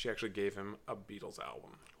 She actually gave him a Beatles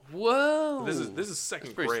album. Whoa. This is 2nd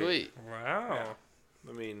That's pretty grade. sweet. Wow.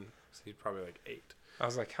 I mean, he's probably like 8. I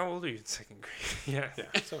was like, how old are you in 2nd grade? Yeah.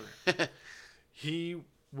 Yeah, so he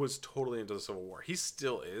was totally into the Civil War. He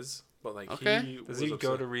still is, but like Okay. he Does was he go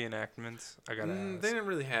obsessed. to reenactments? I gotta ask. They didn't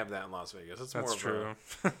really have that in Las Vegas. It's That's more true.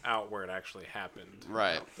 of a out where it actually happened,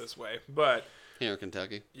 Right. out this way. But Here in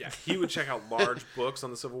Kentucky. yeah, he would check out large books on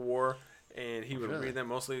the Civil War, and he would Really? read them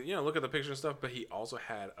mostly. Look at the picture and stuff. But he also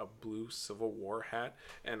had a blue Civil War hat,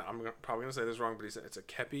 and I'm probably gonna say this wrong, but he said it's a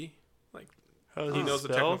kepi. Like How is he it knows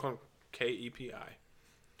the spelled? technical KEPI.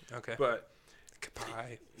 Okay. But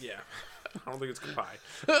Kapai. yeah, I don't think it's Kapai.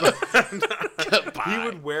 He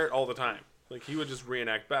would wear it all the time. Like, he would just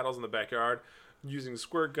reenact battles in the backyard using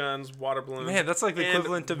squirt guns, water balloons. Man, that's like the and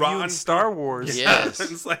equivalent of you in Star Wars. Yes.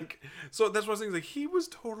 It's like, so that's what I was saying. Like, he was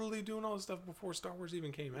totally doing all this stuff before Star Wars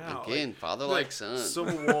even came out. Again, like, father like son.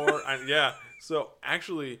 Civil War. Yeah. So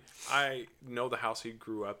actually, I know the house he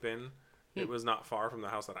grew up in. It was not far from the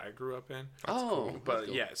house that I grew up in. Cool. But That's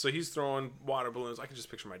cool. yeah, so he's throwing water balloons. I can just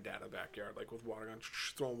picture my dad in the backyard, like with water guns,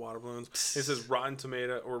 throwing water balloons. It says rotten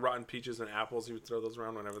tomato or rotten peaches and apples. He would throw those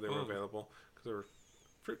around whenever they were available because there were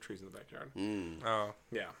fruit trees in the backyard. Oh,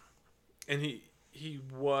 Yeah, and he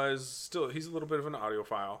was still. He's a little bit of an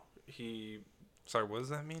audiophile. sorry. What does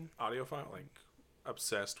that mean? Audiophile, like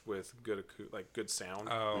obsessed with good sound,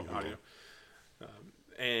 Oh, like audio.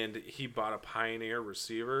 And he bought a Pioneer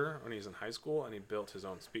receiver when he was in high school, and he built his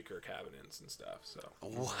own speaker cabinets and stuff. So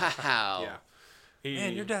Wow. yeah,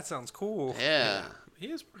 Man, your dad sounds cool. Yeah.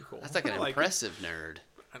 he is pretty cool. That's like an I impressive nerd.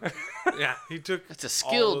 Yeah, he took. That's a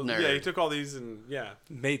skilled all those- nerd. Yeah, he took all these and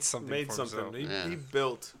Made something. made for something. Himself. He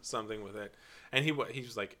built something with it, and he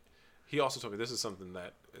was like, he also told me this is something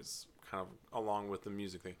that is kind of along with the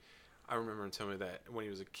music thing. I remember him telling me that when he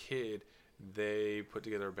was a kid, they put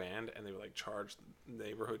together a band and they would like charge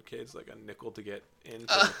neighborhood kids like a nickel to get in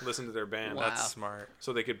to listen to their band. Wow. That's smart.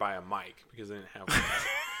 So they could buy a mic because they didn't have one.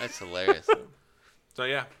 That's hilarious. So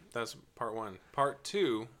yeah, that's part one. Part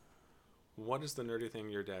two, what is the nerdy thing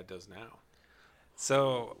your dad does now?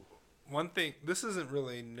 So, one thing, this isn't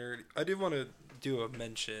really nerdy. I do want to do a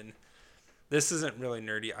mention. This isn't really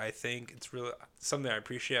nerdy, I think. It's really something I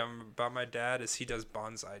appreciate about my dad is he does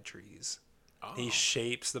bonsai trees. Oh. He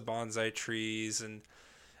shapes the bonsai trees, and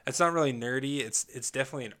it's not really nerdy. It's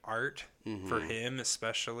definitely an art for him,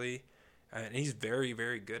 especially. And he's very,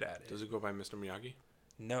 very good at it. Does it go by Mr. Miyagi?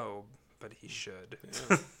 No, but he should.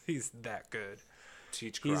 Yeah. He's that good.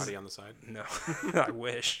 Teach He's- karate on the side? No, I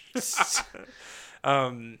wish.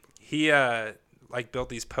 He like built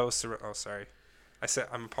these posts. Oh, sorry.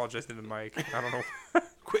 I'm apologizing to the mic. I don't know.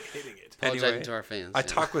 Quit hitting it. Apologizing Anyway, to our fans. I yeah.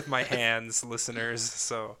 talk with my hands, listeners.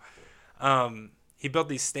 So, he built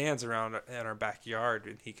these stands around in our backyard,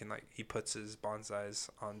 and he puts his bonsais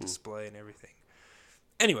on display and everything.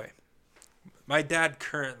 Anyway, my dad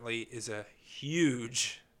currently is a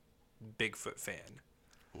huge Bigfoot fan.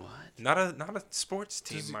 What? Not a sports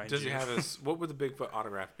team, mind Does you. he have his? What would the Bigfoot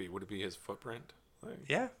autograph be? Would it be his footprint? Like,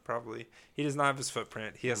 Yeah, probably. He does not have his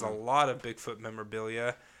footprint. He has a lot of Bigfoot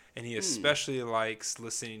memorabilia, and he especially likes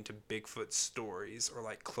listening to Bigfoot stories or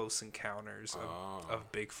like close encounters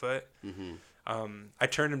of Bigfoot. I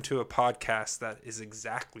turned him to a podcast that is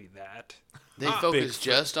exactly that. They focus Bigfoot.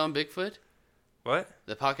 just on Bigfoot? What?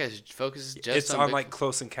 The podcast focuses just It's on on Bigfoot? like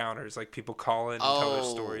close encounters, like people call in and tell their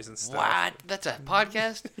stories and stuff. What? That's a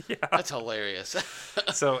podcast? Yeah. That's hilarious.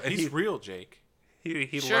 So and he's real, Jake. he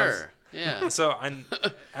loves. Sure. Yeah. So,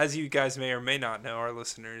 as you guys may or may not know, our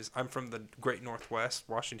listeners, I'm from the Great Northwest,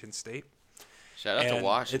 Washington State. Shout out to And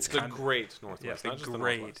Washington. it's The kind of- great Yeah, Northwest, the not just the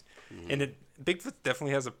great. Northwest. And Bigfoot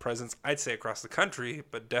definitely has a presence, I'd say, across the country,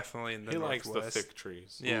 but definitely in the He likes Northwest. the thick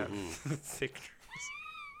trees. Yeah, thick trees.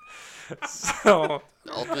 So,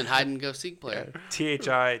 The ultimate hide and go seek player.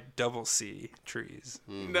 THICC trees.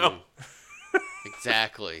 No.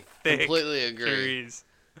 Exactly. Thick Completely agree. Trees.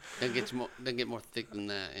 Don't get more thick than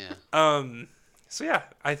that. Yeah. So yeah,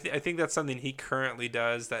 I think that's something he currently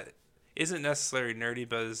does that isn't necessarily nerdy,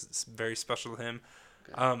 but is very special to him.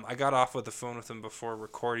 I got off with the phone with him before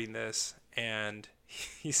recording this, and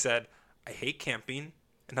he said, "I hate camping,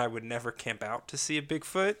 and I would never camp out to see a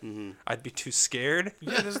Bigfoot. I'd be too scared."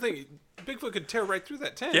 Yeah, this thing. Bigfoot could tear right through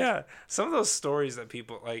that tent. Yeah, some of those stories that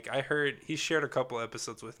people like, I heard he shared a couple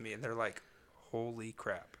episodes with me, and they're like, "Holy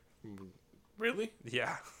crap!" Really?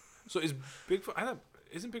 Yeah. So is Bigfoot?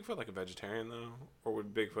 Isn't Bigfoot like a vegetarian though, or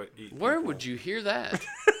would Bigfoot eat? Where people? would you hear that?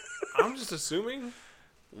 I'm just assuming.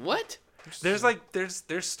 What? There's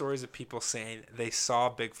there's stories of people saying they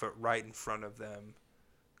saw Bigfoot right in front of them,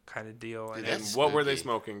 kind of deal. Dude, And And That's what were they spooky.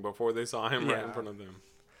 smoking before they saw him right in Yeah. front of them?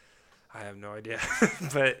 I have no idea,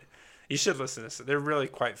 but you should listen to this. They're really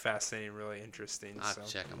quite fascinating, really interesting. I'll have So to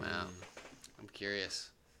check them out. I'm curious.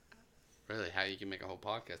 Really, how you can make a whole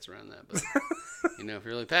podcast around that. But, if you're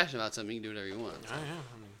really passionate about something, you can do whatever you want. I am.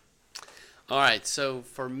 All right, so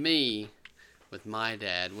for me, with my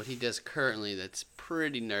dad, what he does currently that's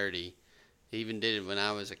pretty nerdy, he even did it when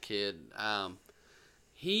I was a kid,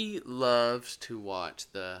 he loves to watch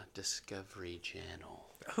the Discovery Channel.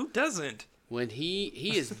 who doesn't? When he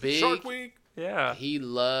is big, Shark Week. Yeah. he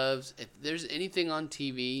loves, if there's anything on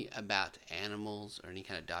TV about animals or any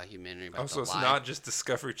kind of documentary about Also, the it's life, not just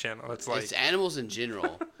Discovery Channel. It's like it's animals in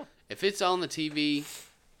general. If it's on the TV,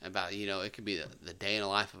 about, it could be the day in the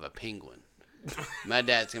life of a penguin. My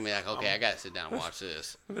dad's going to be like, okay, I got to sit down and watch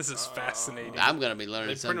this. This is fascinating. I'm going to be They learning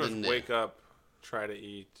pretty something much new. wake up, try to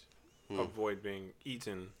eat, avoid being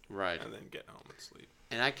eaten, Right. and then get home and sleep.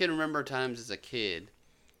 And I can remember times as a kid,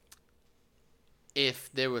 if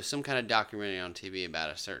there was some kind of documentary on TV about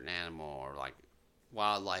a certain animal or like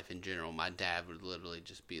wildlife in general, my dad would literally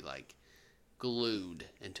just be like glued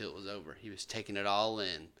until it was over. He was taking it all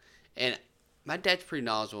in. And my dad's pretty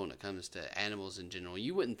knowledgeable when it comes to animals in general.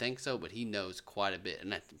 You wouldn't think so, but he knows quite a bit.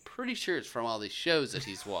 And I'm pretty sure it's from all these shows that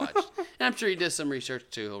he's watched. And I'm sure he does some research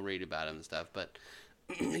too. He'll read about them and stuff. But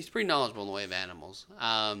he's pretty knowledgeable in the way of animals.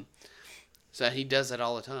 So he does that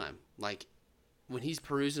all the time. Like when he's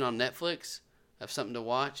perusing on Netflix of something to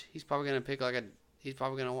watch, he's probably going to pick he's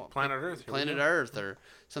probably going to watch Planet Earth. Planet Earth or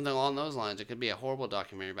something along those lines. It could be a horrible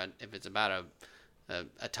documentary, but if it's about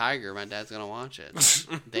a tiger, my dad's going to watch it.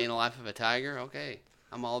 Day in the life of a tiger, okay.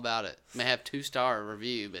 I'm all about it. May have 2-star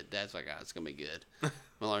review, but dad's like, it's going to be good.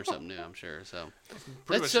 We'll learn something new, I'm sure. So Pretty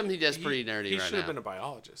that's much, something he does pretty nerdy he right should have now. been a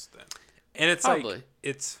biologist then. And it's Probably. like,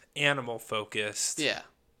 it's animal focused. Yeah.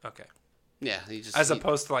 Okay. Yeah. He just, As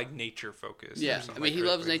opposed to like nature focused. Yeah, There's some, I mean, like, he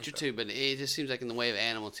loves earthquake and nature stuff. too, but it just seems like in the way of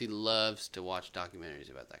animals, he loves to watch documentaries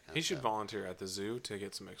about that kind He of should stuff. volunteer at the zoo to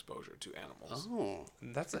get some exposure to animals. Oh,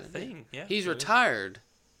 That's a thing. Yeah. he's retired,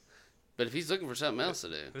 but if he's looking for something else to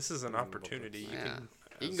do, This is an opportunity. You yeah, can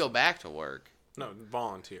he can go back to work. No,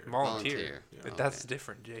 volunteer. volunteer. Yeah, But okay. that's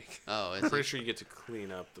different, Jake. Oh, I'm is pretty it? sure you get to clean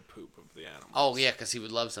up the poop of the animals. Oh, yeah, because he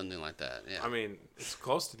would love something like that. Yeah, I mean, it's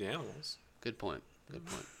close to the animals. good point. Good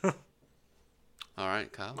point. All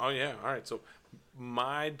right, Kyle. Oh, yeah. All right. So,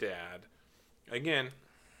 my dad, again,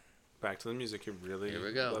 back to the music. He really Here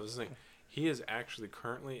we go. loves to sing. He is actually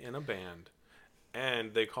currently in a band,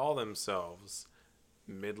 and they call themselves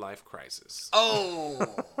Midlife Crisis. Oh,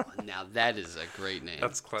 now that is a great name.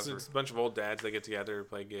 That's So clever. it's a bunch of old dads. They get together,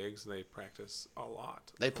 play gigs, and they practice a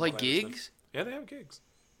lot. They from play what I understand. gigs? Yeah, they have gigs.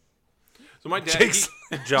 So my dad, Jake's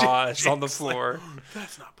jaw is on the Jake's like, floor.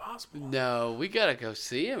 that's not possible. No, we gotta go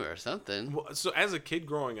see him or something. Well, so as a kid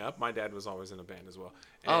growing up, my dad was always in a band as well.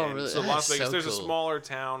 Oh, And really? So That's Las Vegas, so there's a cool. smaller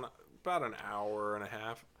town about an hour and a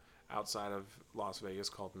half outside of Las Vegas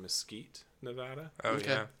called Mesquite, Nevada. Oh, Okay.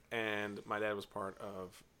 yeah. And my dad was part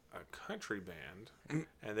of a country band,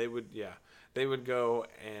 and they would go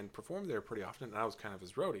and perform there pretty often. And I was kind of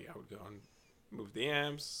his roadie. I would go and move the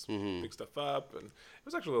amps, pick stuff up, and it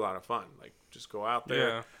was actually a lot of fun. Like just go out there,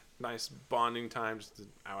 Yeah. nice bonding time, just an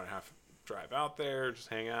hour and a half drive out there, just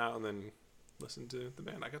hang out, and then listen to the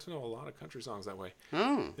band. I got to know a lot of country songs that way.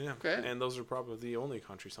 Oh, Yeah, okay. and those are probably the only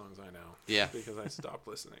country songs I know. Yeah. because I stopped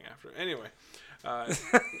listening after. Anyway,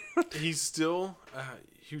 he's still a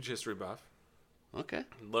huge history buff. Okay.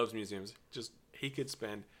 Loves museums. Just he could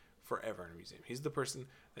spend forever in a museum. He's the person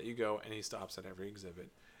that you go and he stops at every exhibit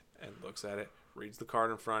and looks at it, reads the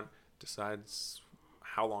card in front, decides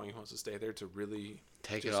how long he wants to stay there to really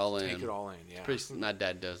Take just it all in. Take it all in. Yeah. My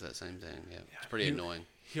dad does that same thing. Yeah, it's pretty He- annoying.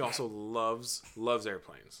 He also loves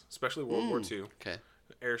airplanes, especially World War II, Okay.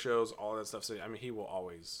 air shows, all that stuff. So I mean, he will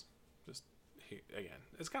always just again.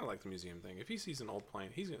 It's kind of like the museum thing. If he sees an old plane,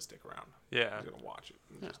 he's gonna stick around. Yeah. He's gonna watch it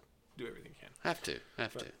and just do everything he can. Have to.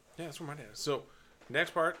 But, yeah, that's where my dad is. So,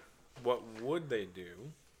 next part, what would they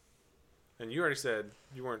do? And you already said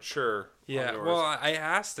you weren't sure. on Yeah. yours. Well, I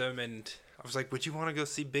asked him, and I was like, "Would you want to go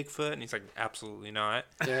see Bigfoot?" And he's like, "Absolutely not."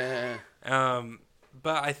 Yeah.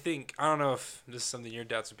 But I think I don't know if this is something your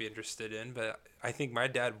dads would be interested in, but I think my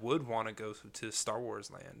dad would want to go to Star Wars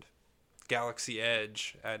Land, Galaxy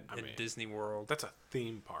Edge at Disney World. that's a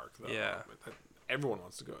theme park, though. Yeah. Everyone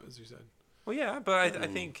wants to go, as you said. Well, yeah, but I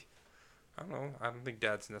think I don't know. I don't think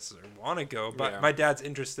dads necessarily want to go, but Yeah. my dad's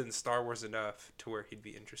interested in Star Wars enough to where he'd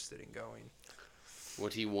be interested in going.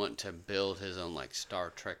 Would he want to build his own like Star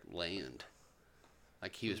Trek land?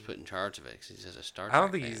 Like he was put in charge of it because he's a Star Trek. I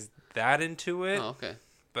don't think fan. he's that into it, Oh, okay.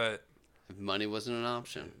 but If money wasn't an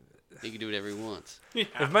option, he could do whatever he wants.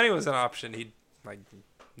 if money was an option, he'd like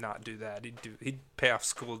not do that. He'd pay off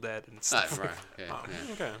school debt and Ah, stuff. right. Okay. Oh,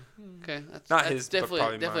 Yeah. okay. Okay. That's, Not that's his, but definitely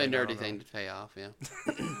probably definitely mine, I a nerdy don't thing know. to pay off.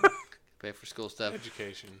 Yeah. Pay for school stuff.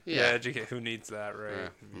 Education. Yeah, educate. Who needs that,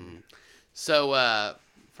 right? Yeah. Mhm. So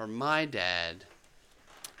for my dad,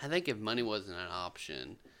 I think if money wasn't an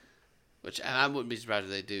option, which I wouldn't be surprised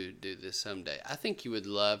if they do this someday. I think you would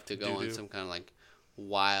love to go on Do. some kind of like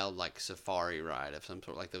wild like safari ride of some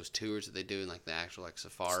sort, like those tours that they do in like the actual like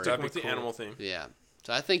safari. Sticking be with the cool. animal theme. Yeah.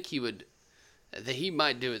 So I think he would. That he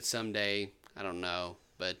might do it someday. I don't know,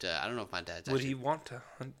 but I don't know if my dad's. Would actually, he want to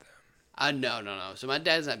hunt them? No. So my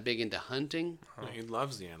dad's not big into hunting. No, he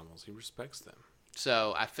loves the animals. He respects them.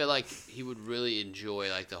 So I feel like he would really enjoy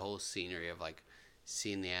like the whole scenery of like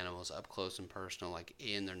seeing the animals up close and personal, like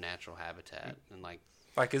in their natural habitat, and like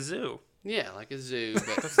Like a zoo. yeah, like a zoo, but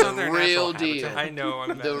not the their real natural deal. habitat. I know. I'm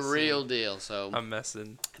The messing. real deal. So I'm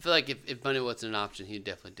messing. I feel like if money wasn't an option, he'd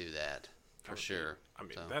definitely do that for sure. I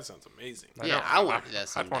mean, So, that sounds amazing. Yeah, know. I want to do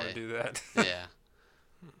that I'd want someday. to do that. yeah.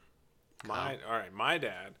 My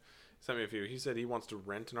dad sent me a few. He said he wants to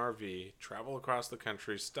rent an RV, travel across the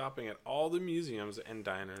country, stopping at all the museums and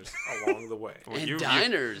diners along the way. And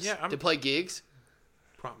diners yeah, to play gigs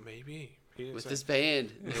Maybe he didn't with say- this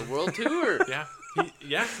band, the world tour. Yeah,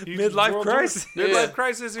 he's Midlife world tour. crisis. Midlife Yeah.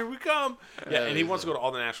 crisis. Here we come. Yeah, and he Yeah. wants to go to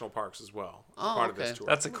all the national parks as well. Oh, Part of okay. this tour.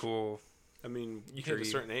 That's a cool. I mean, you hit a Dream.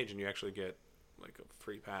 certain age and you actually get like a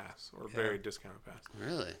free pass or a Yeah. very discounted pass.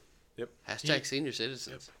 Really? Yep. Hashtag senior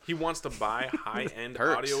citizens. He wants to buy high-end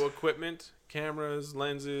Perks. audio equipment, cameras,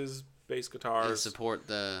 lenses, bass And guitars. support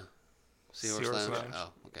the Seahorse Seahorse Lounge. Lounge.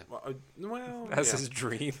 Oh, okay. Well, That's yeah. his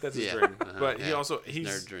dream. That's his Yeah. dream. Uh-huh, But yeah. he also His he's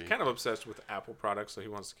nerd dream. kind of obsessed with Apple products, so he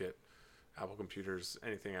wants to get Apple computers,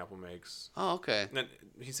 anything Apple makes. Oh, okay. And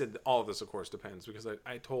he said all of this, of course, depends because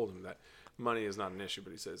I told him that money is not an issue,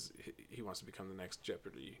 but he says he wants to become the next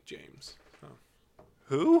Jeopardy James. So,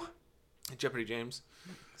 Who? Jeopardy James.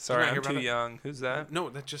 Sorry, Did I I'm hear about too that? young. Who's that? No,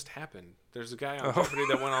 that just happened. There's a guy on Oh. Jeopardy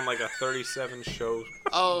that went on like a 37 show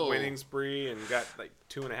Oh. winning spree and got like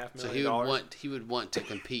 $2.5 So million. he would want to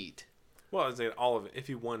compete. Well, I say all of it. If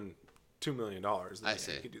he won $2 million, then I yeah,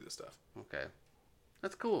 see. he could do this stuff. Okay.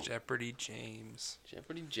 That's cool. Jeopardy James.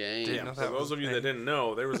 Jeopardy James, Didn't know For that was those a of you thing. that didn't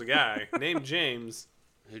know, there was a guy named James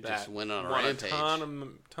who that just went on a won rampage. ton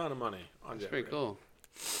of money on That's Jeopardy. pretty cool.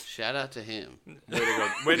 Shout out to him.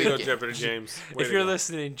 Way to go, Jeopardy James. Way If to you're go.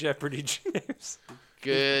 listening, Jeopardy James.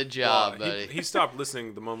 Good job, Well, buddy. he stopped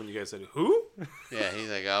listening the moment you guys said, "Who?" Yeah, he's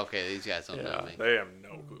like, okay, these guys don't know Yeah. me. They have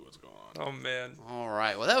no clue what's going on. Oh man, All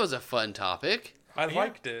right. Well, that was a fun topic. I Yeah.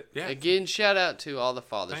 liked it. Yeah. Again, shout out to all the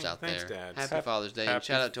fathers Thanks, out there. Dads. Happy Father's Day, and Happy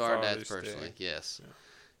shout out to our dads Father's personally. Day. Yes. Yeah.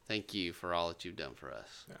 Thank you for all that you've done for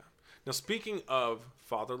us. Yeah. Now, speaking of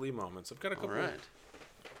fatherly moments, I've got a All couple right.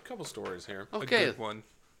 couple stories here. Okay. A good one.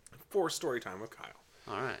 For story time with Kyle.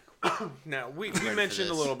 All right. Now, we for mentioned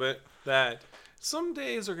a this. little bit that some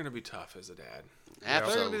days are going to be tough as a dad. Absolutely. There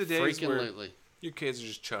are gonna be the days where- Freaking Your kids are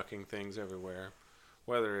just chucking things everywhere,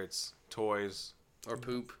 whether it's toys, Or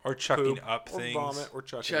poop. Or chucking poop, up or things. vomit, or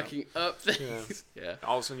chucking. up. Chucking up things. Yeah.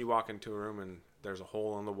 All of a sudden, you walk into a room and there's a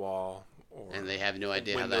hole in the wall, or And they have no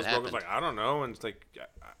idea how windows that broken. happened. It's like, I don't know, and it's like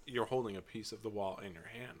you're holding a piece of the wall in your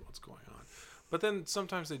hand. What's going on? But then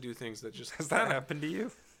sometimes they do things that just Has that happened to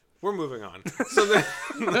you? We're moving on. So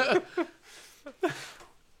then,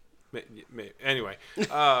 anyway,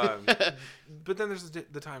 but then there's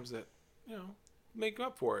the times that make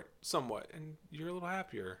up for it somewhat, and you're a little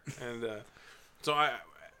happier. And so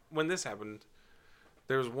when this happened,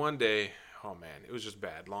 there was one day. Oh man, it was just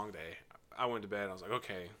bad. Long day. I went to bed. I was like,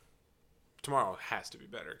 okay, tomorrow has to be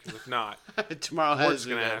better, because if not, Tomorrow we're has just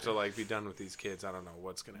gonna have to be done with these kids. I don't know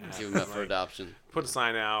what's gonna happen. give them up for Like, adoption. put a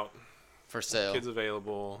sign out. For sale. Kids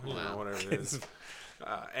available, Wow. whatever it is.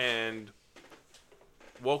 And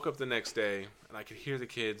woke up the next day, and I could hear the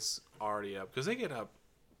kids already up, because they get up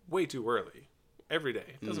way too early every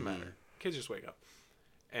day. It doesn't matter. Kids just wake up.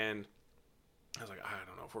 And I was like, I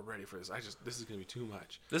don't know if we're ready for this. This is going to be too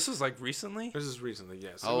much. This was like recently? This is recently,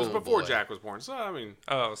 yes. Oh, it was before boy. Jack was born. So, I mean,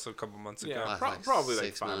 Oh, so a couple months ago. yeah, Wow, like probably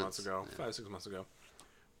 6 5 months months. ago. Yeah. 5, 6 months ago.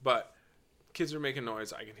 But kids are making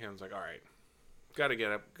noise. I can hear them. It's like, all right, got to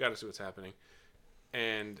get up. Got to see what's happening.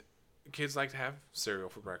 And kids like to have cereal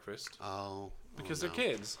for breakfast Oh. because no. they're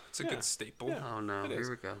kids. It's a Yeah. good staple. Yeah. Oh, no. It Here is.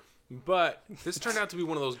 we go. But this turned out to be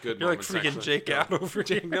one of those good You're like moments. freaking actually. Jake out over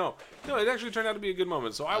here. No, it actually turned out to be a good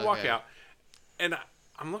moment. So I walk Okay. out, and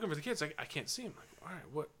I'm looking for the kids. I can't see them. Like, all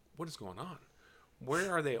right, what is going on? Where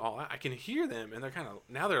are they all at? I can hear them, and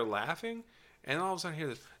now they're laughing, and all of a sudden I hear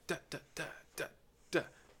this da da da da da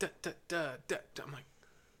da da da da. I'm like,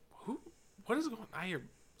 who? What is going on? I hear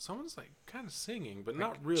someone's like kind of singing, but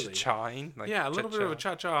not really. Cha-ching? Like Yeah, a little bit of a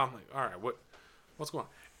cha-cha. cha-cha. I'm like, all right, what's going on?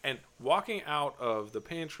 And walking out of the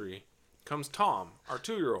pantry comes Tom, our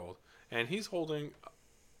 2-year-old, and he's holding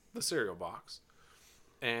the cereal box.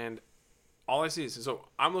 And all I see is, so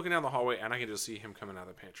I'm looking down the hallway, and I can just see him coming out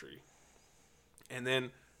of the pantry. And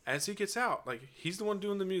then as he gets out, like, he's the one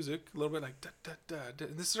doing the music, a little bit like, da, da, da, da.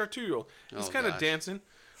 And this is our 2-year-old. He's Oh, kind of gosh. dancing.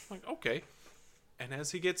 I'm like, okay. And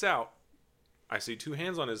as he gets out, I see 2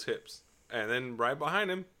 hands on his hips. And then right behind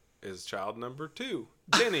him is child number 2,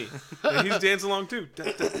 Denny. And he's dancing along too. Da,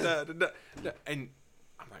 da, da, da, da, da. And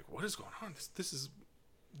I'm like, what is going on? This is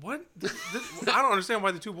what? I don't understand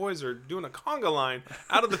why the two boys are doing a conga line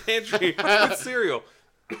out of the pantry with cereal.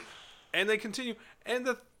 And they continue. And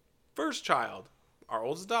the first child, our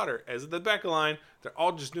oldest daughter, is at the back of the line. They're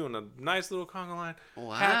all just doing a nice little conga line.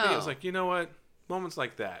 Wow. Happy. It's like, you know what? Moments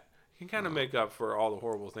like that can kind of make up for all the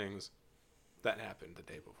horrible things that happened the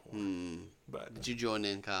day before. But Did you join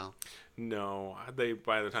in, Kyle? no,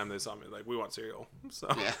 by the time they saw me, like, we want cereal. So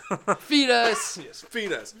Yeah. Feed us. yes,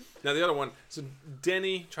 feed us. Now the other one, so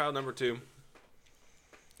Denny, child number 2,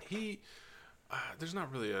 he, there's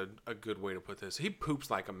not really a good way to put this. He poops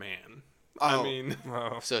like a man. I Oh. mean,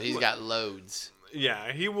 Wow. So he's got loads.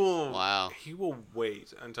 yeah, he will. Wow. He will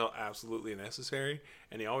wait until absolutely necessary,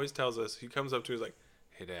 and he always tells us. He comes up to us like,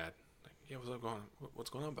 "Hey, Dad." Like, yeah, what's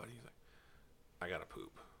going on, buddy? He's like, "I gotta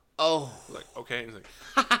poop." Oh, I'm like, okay. And he's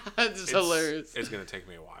like, that's hilarious. It's gonna take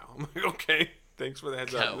me a while. I'm like, okay, thanks for the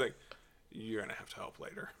heads up. Go. He's like, you're gonna have to help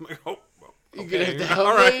later. I'm like, oh, well, You're okay. gonna have to help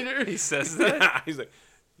All right. later. He says that. Yeah. He's like,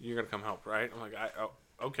 you're gonna come help, right? I'm like,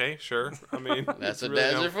 okay, sure. I mean, That's it's what really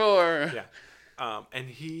dads no- are for. Yeah. And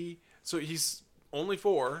he's only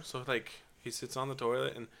 4, so like he sits on the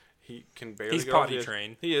toilet and he can barely He's go potty to the-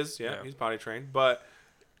 trained. He is, yeah, Yeah. he's potty trained. But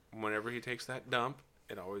whenever he takes that dump,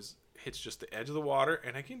 it always hits just the edge of the water,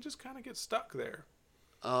 and I can just kind of get stuck there.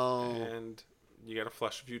 Oh, And you got to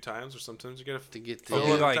flush a few times, or sometimes you got to get Oh, to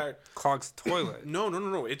he it. like clogs the toilet.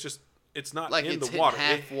 No. It's not Like in it's the hit water.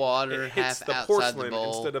 half water, it hits half the outside porcelain the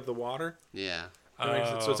bowl. instead of the water. Yeah, That makes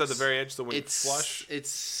sense. So it's at the very edge. So when it's you flush, it's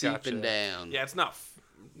seeping Gotcha. down. yeah, it's not.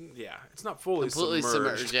 It's not fully Completely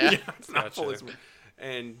submerged. submerged, yeah. It's not Gotcha. fully submerged.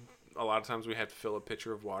 And a lot of times we have to fill a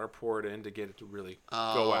pitcher of water, pour it in to get it to really go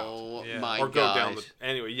out. Oh Yeah. my Or gosh. go down the.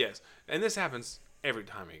 Anyway, yes. And this happens every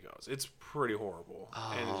time he goes. It's pretty horrible.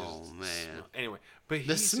 And it Oh, just- man. Anyway, but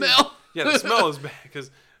The he smell. Yeah, the smell is bad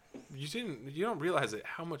because you don't realize it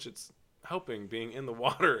how much it's helping being in the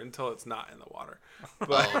water until it's not in the water.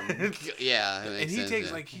 But Yeah, it and makes he sense,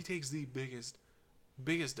 takes yeah. he takes the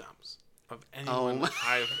biggest dumps of Oh anyone my-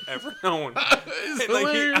 I've ever known. It's And,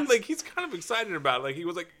 hilarious. he's kind of excited about it. Like he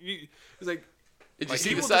was like he's like Did you like, see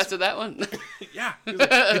he the will size just- of that one? yeah. He was like,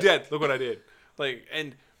 hey, Dad, look what I did. Like,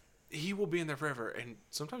 and he will be in there forever. And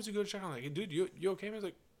sometimes you go to check on, like, hey, dude, you okay? And he's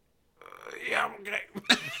like, yeah, I'm okay.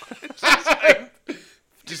 Just like,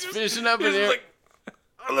 Just finishing up in he's here. like,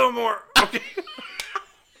 a little more. Okay.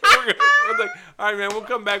 We're good. I was like, all right, man, we'll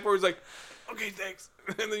come back. Where he's like, okay, thanks.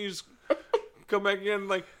 And then you just come back again,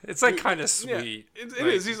 like, It's like kind of yeah, sweet. it Like,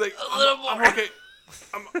 is. He's like, A little more. I'm okay.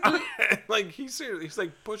 I'm like he's serious. He's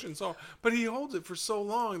like pushing so, but he holds it for so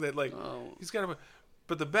long that like Oh. he's got to.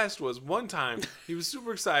 But the best was one time he was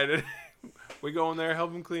super excited. We go in there,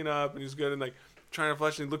 help him clean up, and he's good and like trying to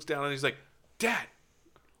flush. And he looks down and he's like, "Dad,"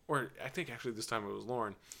 or I think actually this time it was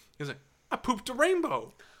Lauren. He's like, "I pooped a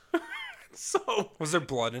rainbow." So Was there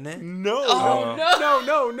blood in it? no,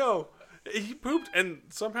 Oh, no. He pooped and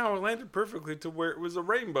somehow it landed perfectly to where it was a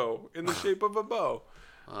rainbow in the shape of a bow.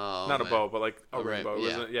 Oh, Not a man. bow, but like a A rainbow.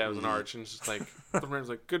 rainbow, It yeah. was an arch, and it's just like the rainbow's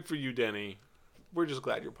like, "Good for you, Denny. We're just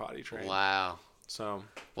glad you're potty trained." Wow. So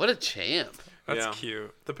What a champ. That's yeah.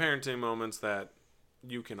 cute. the parenting moments that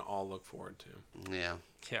you can all look forward to. Yeah.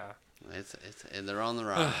 Yeah. It's and they're on the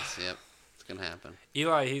rise. Yep. It's gonna happen.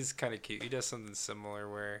 Eli, he's kind of cute. He does something similar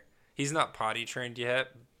where he's not potty trained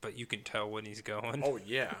yet, but you can tell when he's going. Oh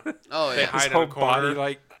yeah, Oh They yeah. hide His in a whole corner. body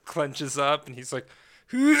like clenches up, and he's like,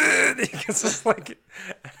 because it's like,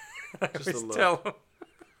 I Just a always look. tell him,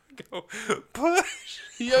 go push.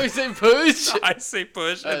 You always say push. I say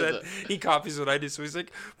push, and then That's he copies what I do, so he's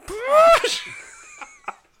like, push.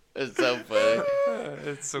 It's so funny.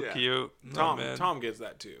 It's so Yeah. you. Tom gets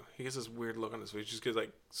that too. He gets this weird look on his face. He just gets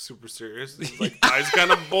like super serious. His like eyes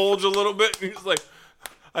kind of bulge a little bit, and he's like,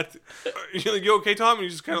 "You're like, you okay, Tom?" And he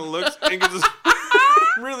just kind of looks and gets this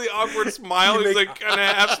really awkward smile. He's like kind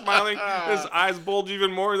of half smiling. His eyes bulge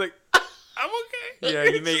even more. He's like, "I'm okay." Yeah,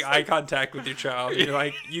 you make eye contact with your child. You're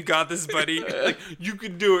like, you got this, buddy. Like, you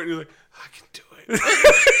can do it. And you're like, I can do it.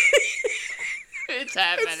 It's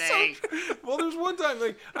happening. Well, there's one time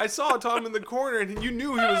like I saw Tom in the corner and you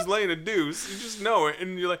knew he was laying a deuce. You just know it,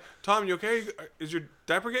 and you're like, "Tom, you okay? Is your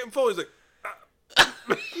diaper getting full?" He's like, I'm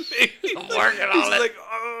working he's on it. like,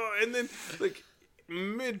 "Oh," and then like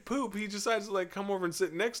mid poop, he decides to like come over and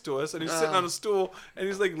sit next to us, and he's sitting on a stool, and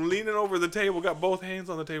he's like leaning over the table, got both hands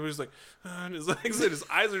on the table. He's like, and his legs, and his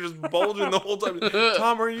eyes are just bulging the whole time.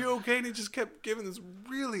 Tom, are you okay? And he just kept giving this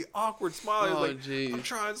really awkward smile. He's Oh, like, geez. I'm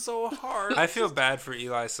trying so hard. I feel bad for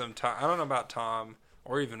Eli sometimes. I don't know about Tom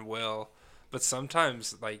or even Will, but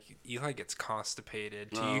sometimes like Eli gets constipated.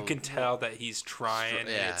 You Oh. can tell that he's trying and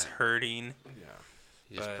Yeah. it's hurting. Yeah.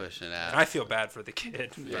 You're just but- pushing it And out. I feel bad for the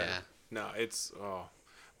kid. Yeah. No, it's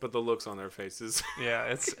but the looks on their faces, Yeah,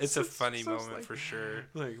 it's a funny so moment for sure.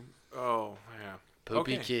 like, oh yeah,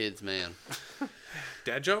 Poopy Okay. kids, man.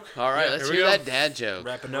 dad joke. All right, Yeah, let's here we hear go. that dad joke.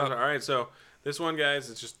 Wrapping All up. right, so this one, guys,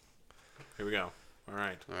 it's just here we go. All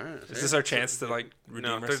right. All right. Is this our chance to like redeem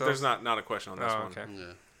No, ourselves? there's not a question on this Oh, one. okay.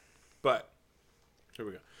 Yeah. But here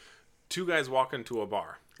we go. Two guys walk into a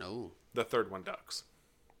bar. Oh. The third one ducks.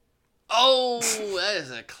 Oh, that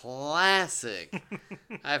is a classic.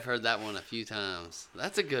 I've heard that one a few times.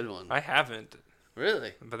 That's a good one. I haven't,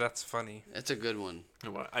 Really? but that's funny. That's a good one.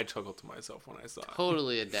 I chuckled to myself when I saw it.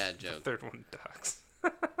 Totally a dad joke. Third one ducks.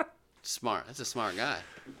 Smart. That's a smart guy.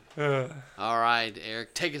 Uh, All right,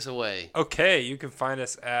 Eric, take us away. okay, you can find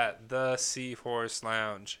us at the Seahorse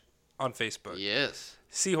Lounge on Facebook. Yes.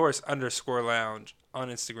 Seahorse_lounge on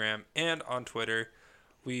Instagram and on Twitter.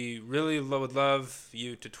 We really would love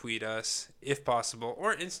you to tweet us if possible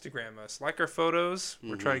or Instagram us. Like our photos.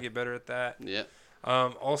 We're trying to get better at that. Yep.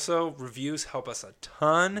 Also, reviews help us a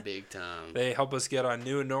ton. Big time. They help us get on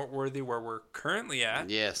New and Noteworthy where we're currently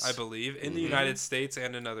at. Yes. I believe, in the United States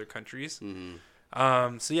and in other countries.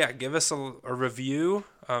 Mm-hmm. So yeah, give us a review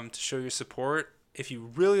to show your support. If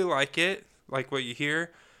you really like it, like what you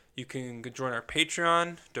hear, you can join our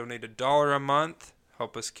Patreon, donate $1 a month,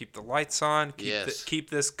 help us keep the lights on, Yes. keep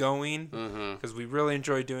this going, Mm-hmm. because we really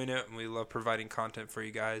enjoy doing it and we love providing content for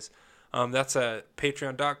you guys. That's at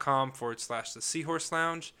patreon.com/the Seahorse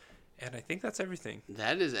Lounge. And I think that's everything.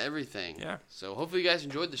 That is everything. Yeah. So hopefully you guys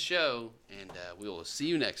enjoyed the show, and we will see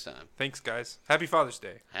you next time. Thanks, guys. Happy Father's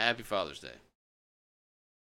Day. Happy Father's Day.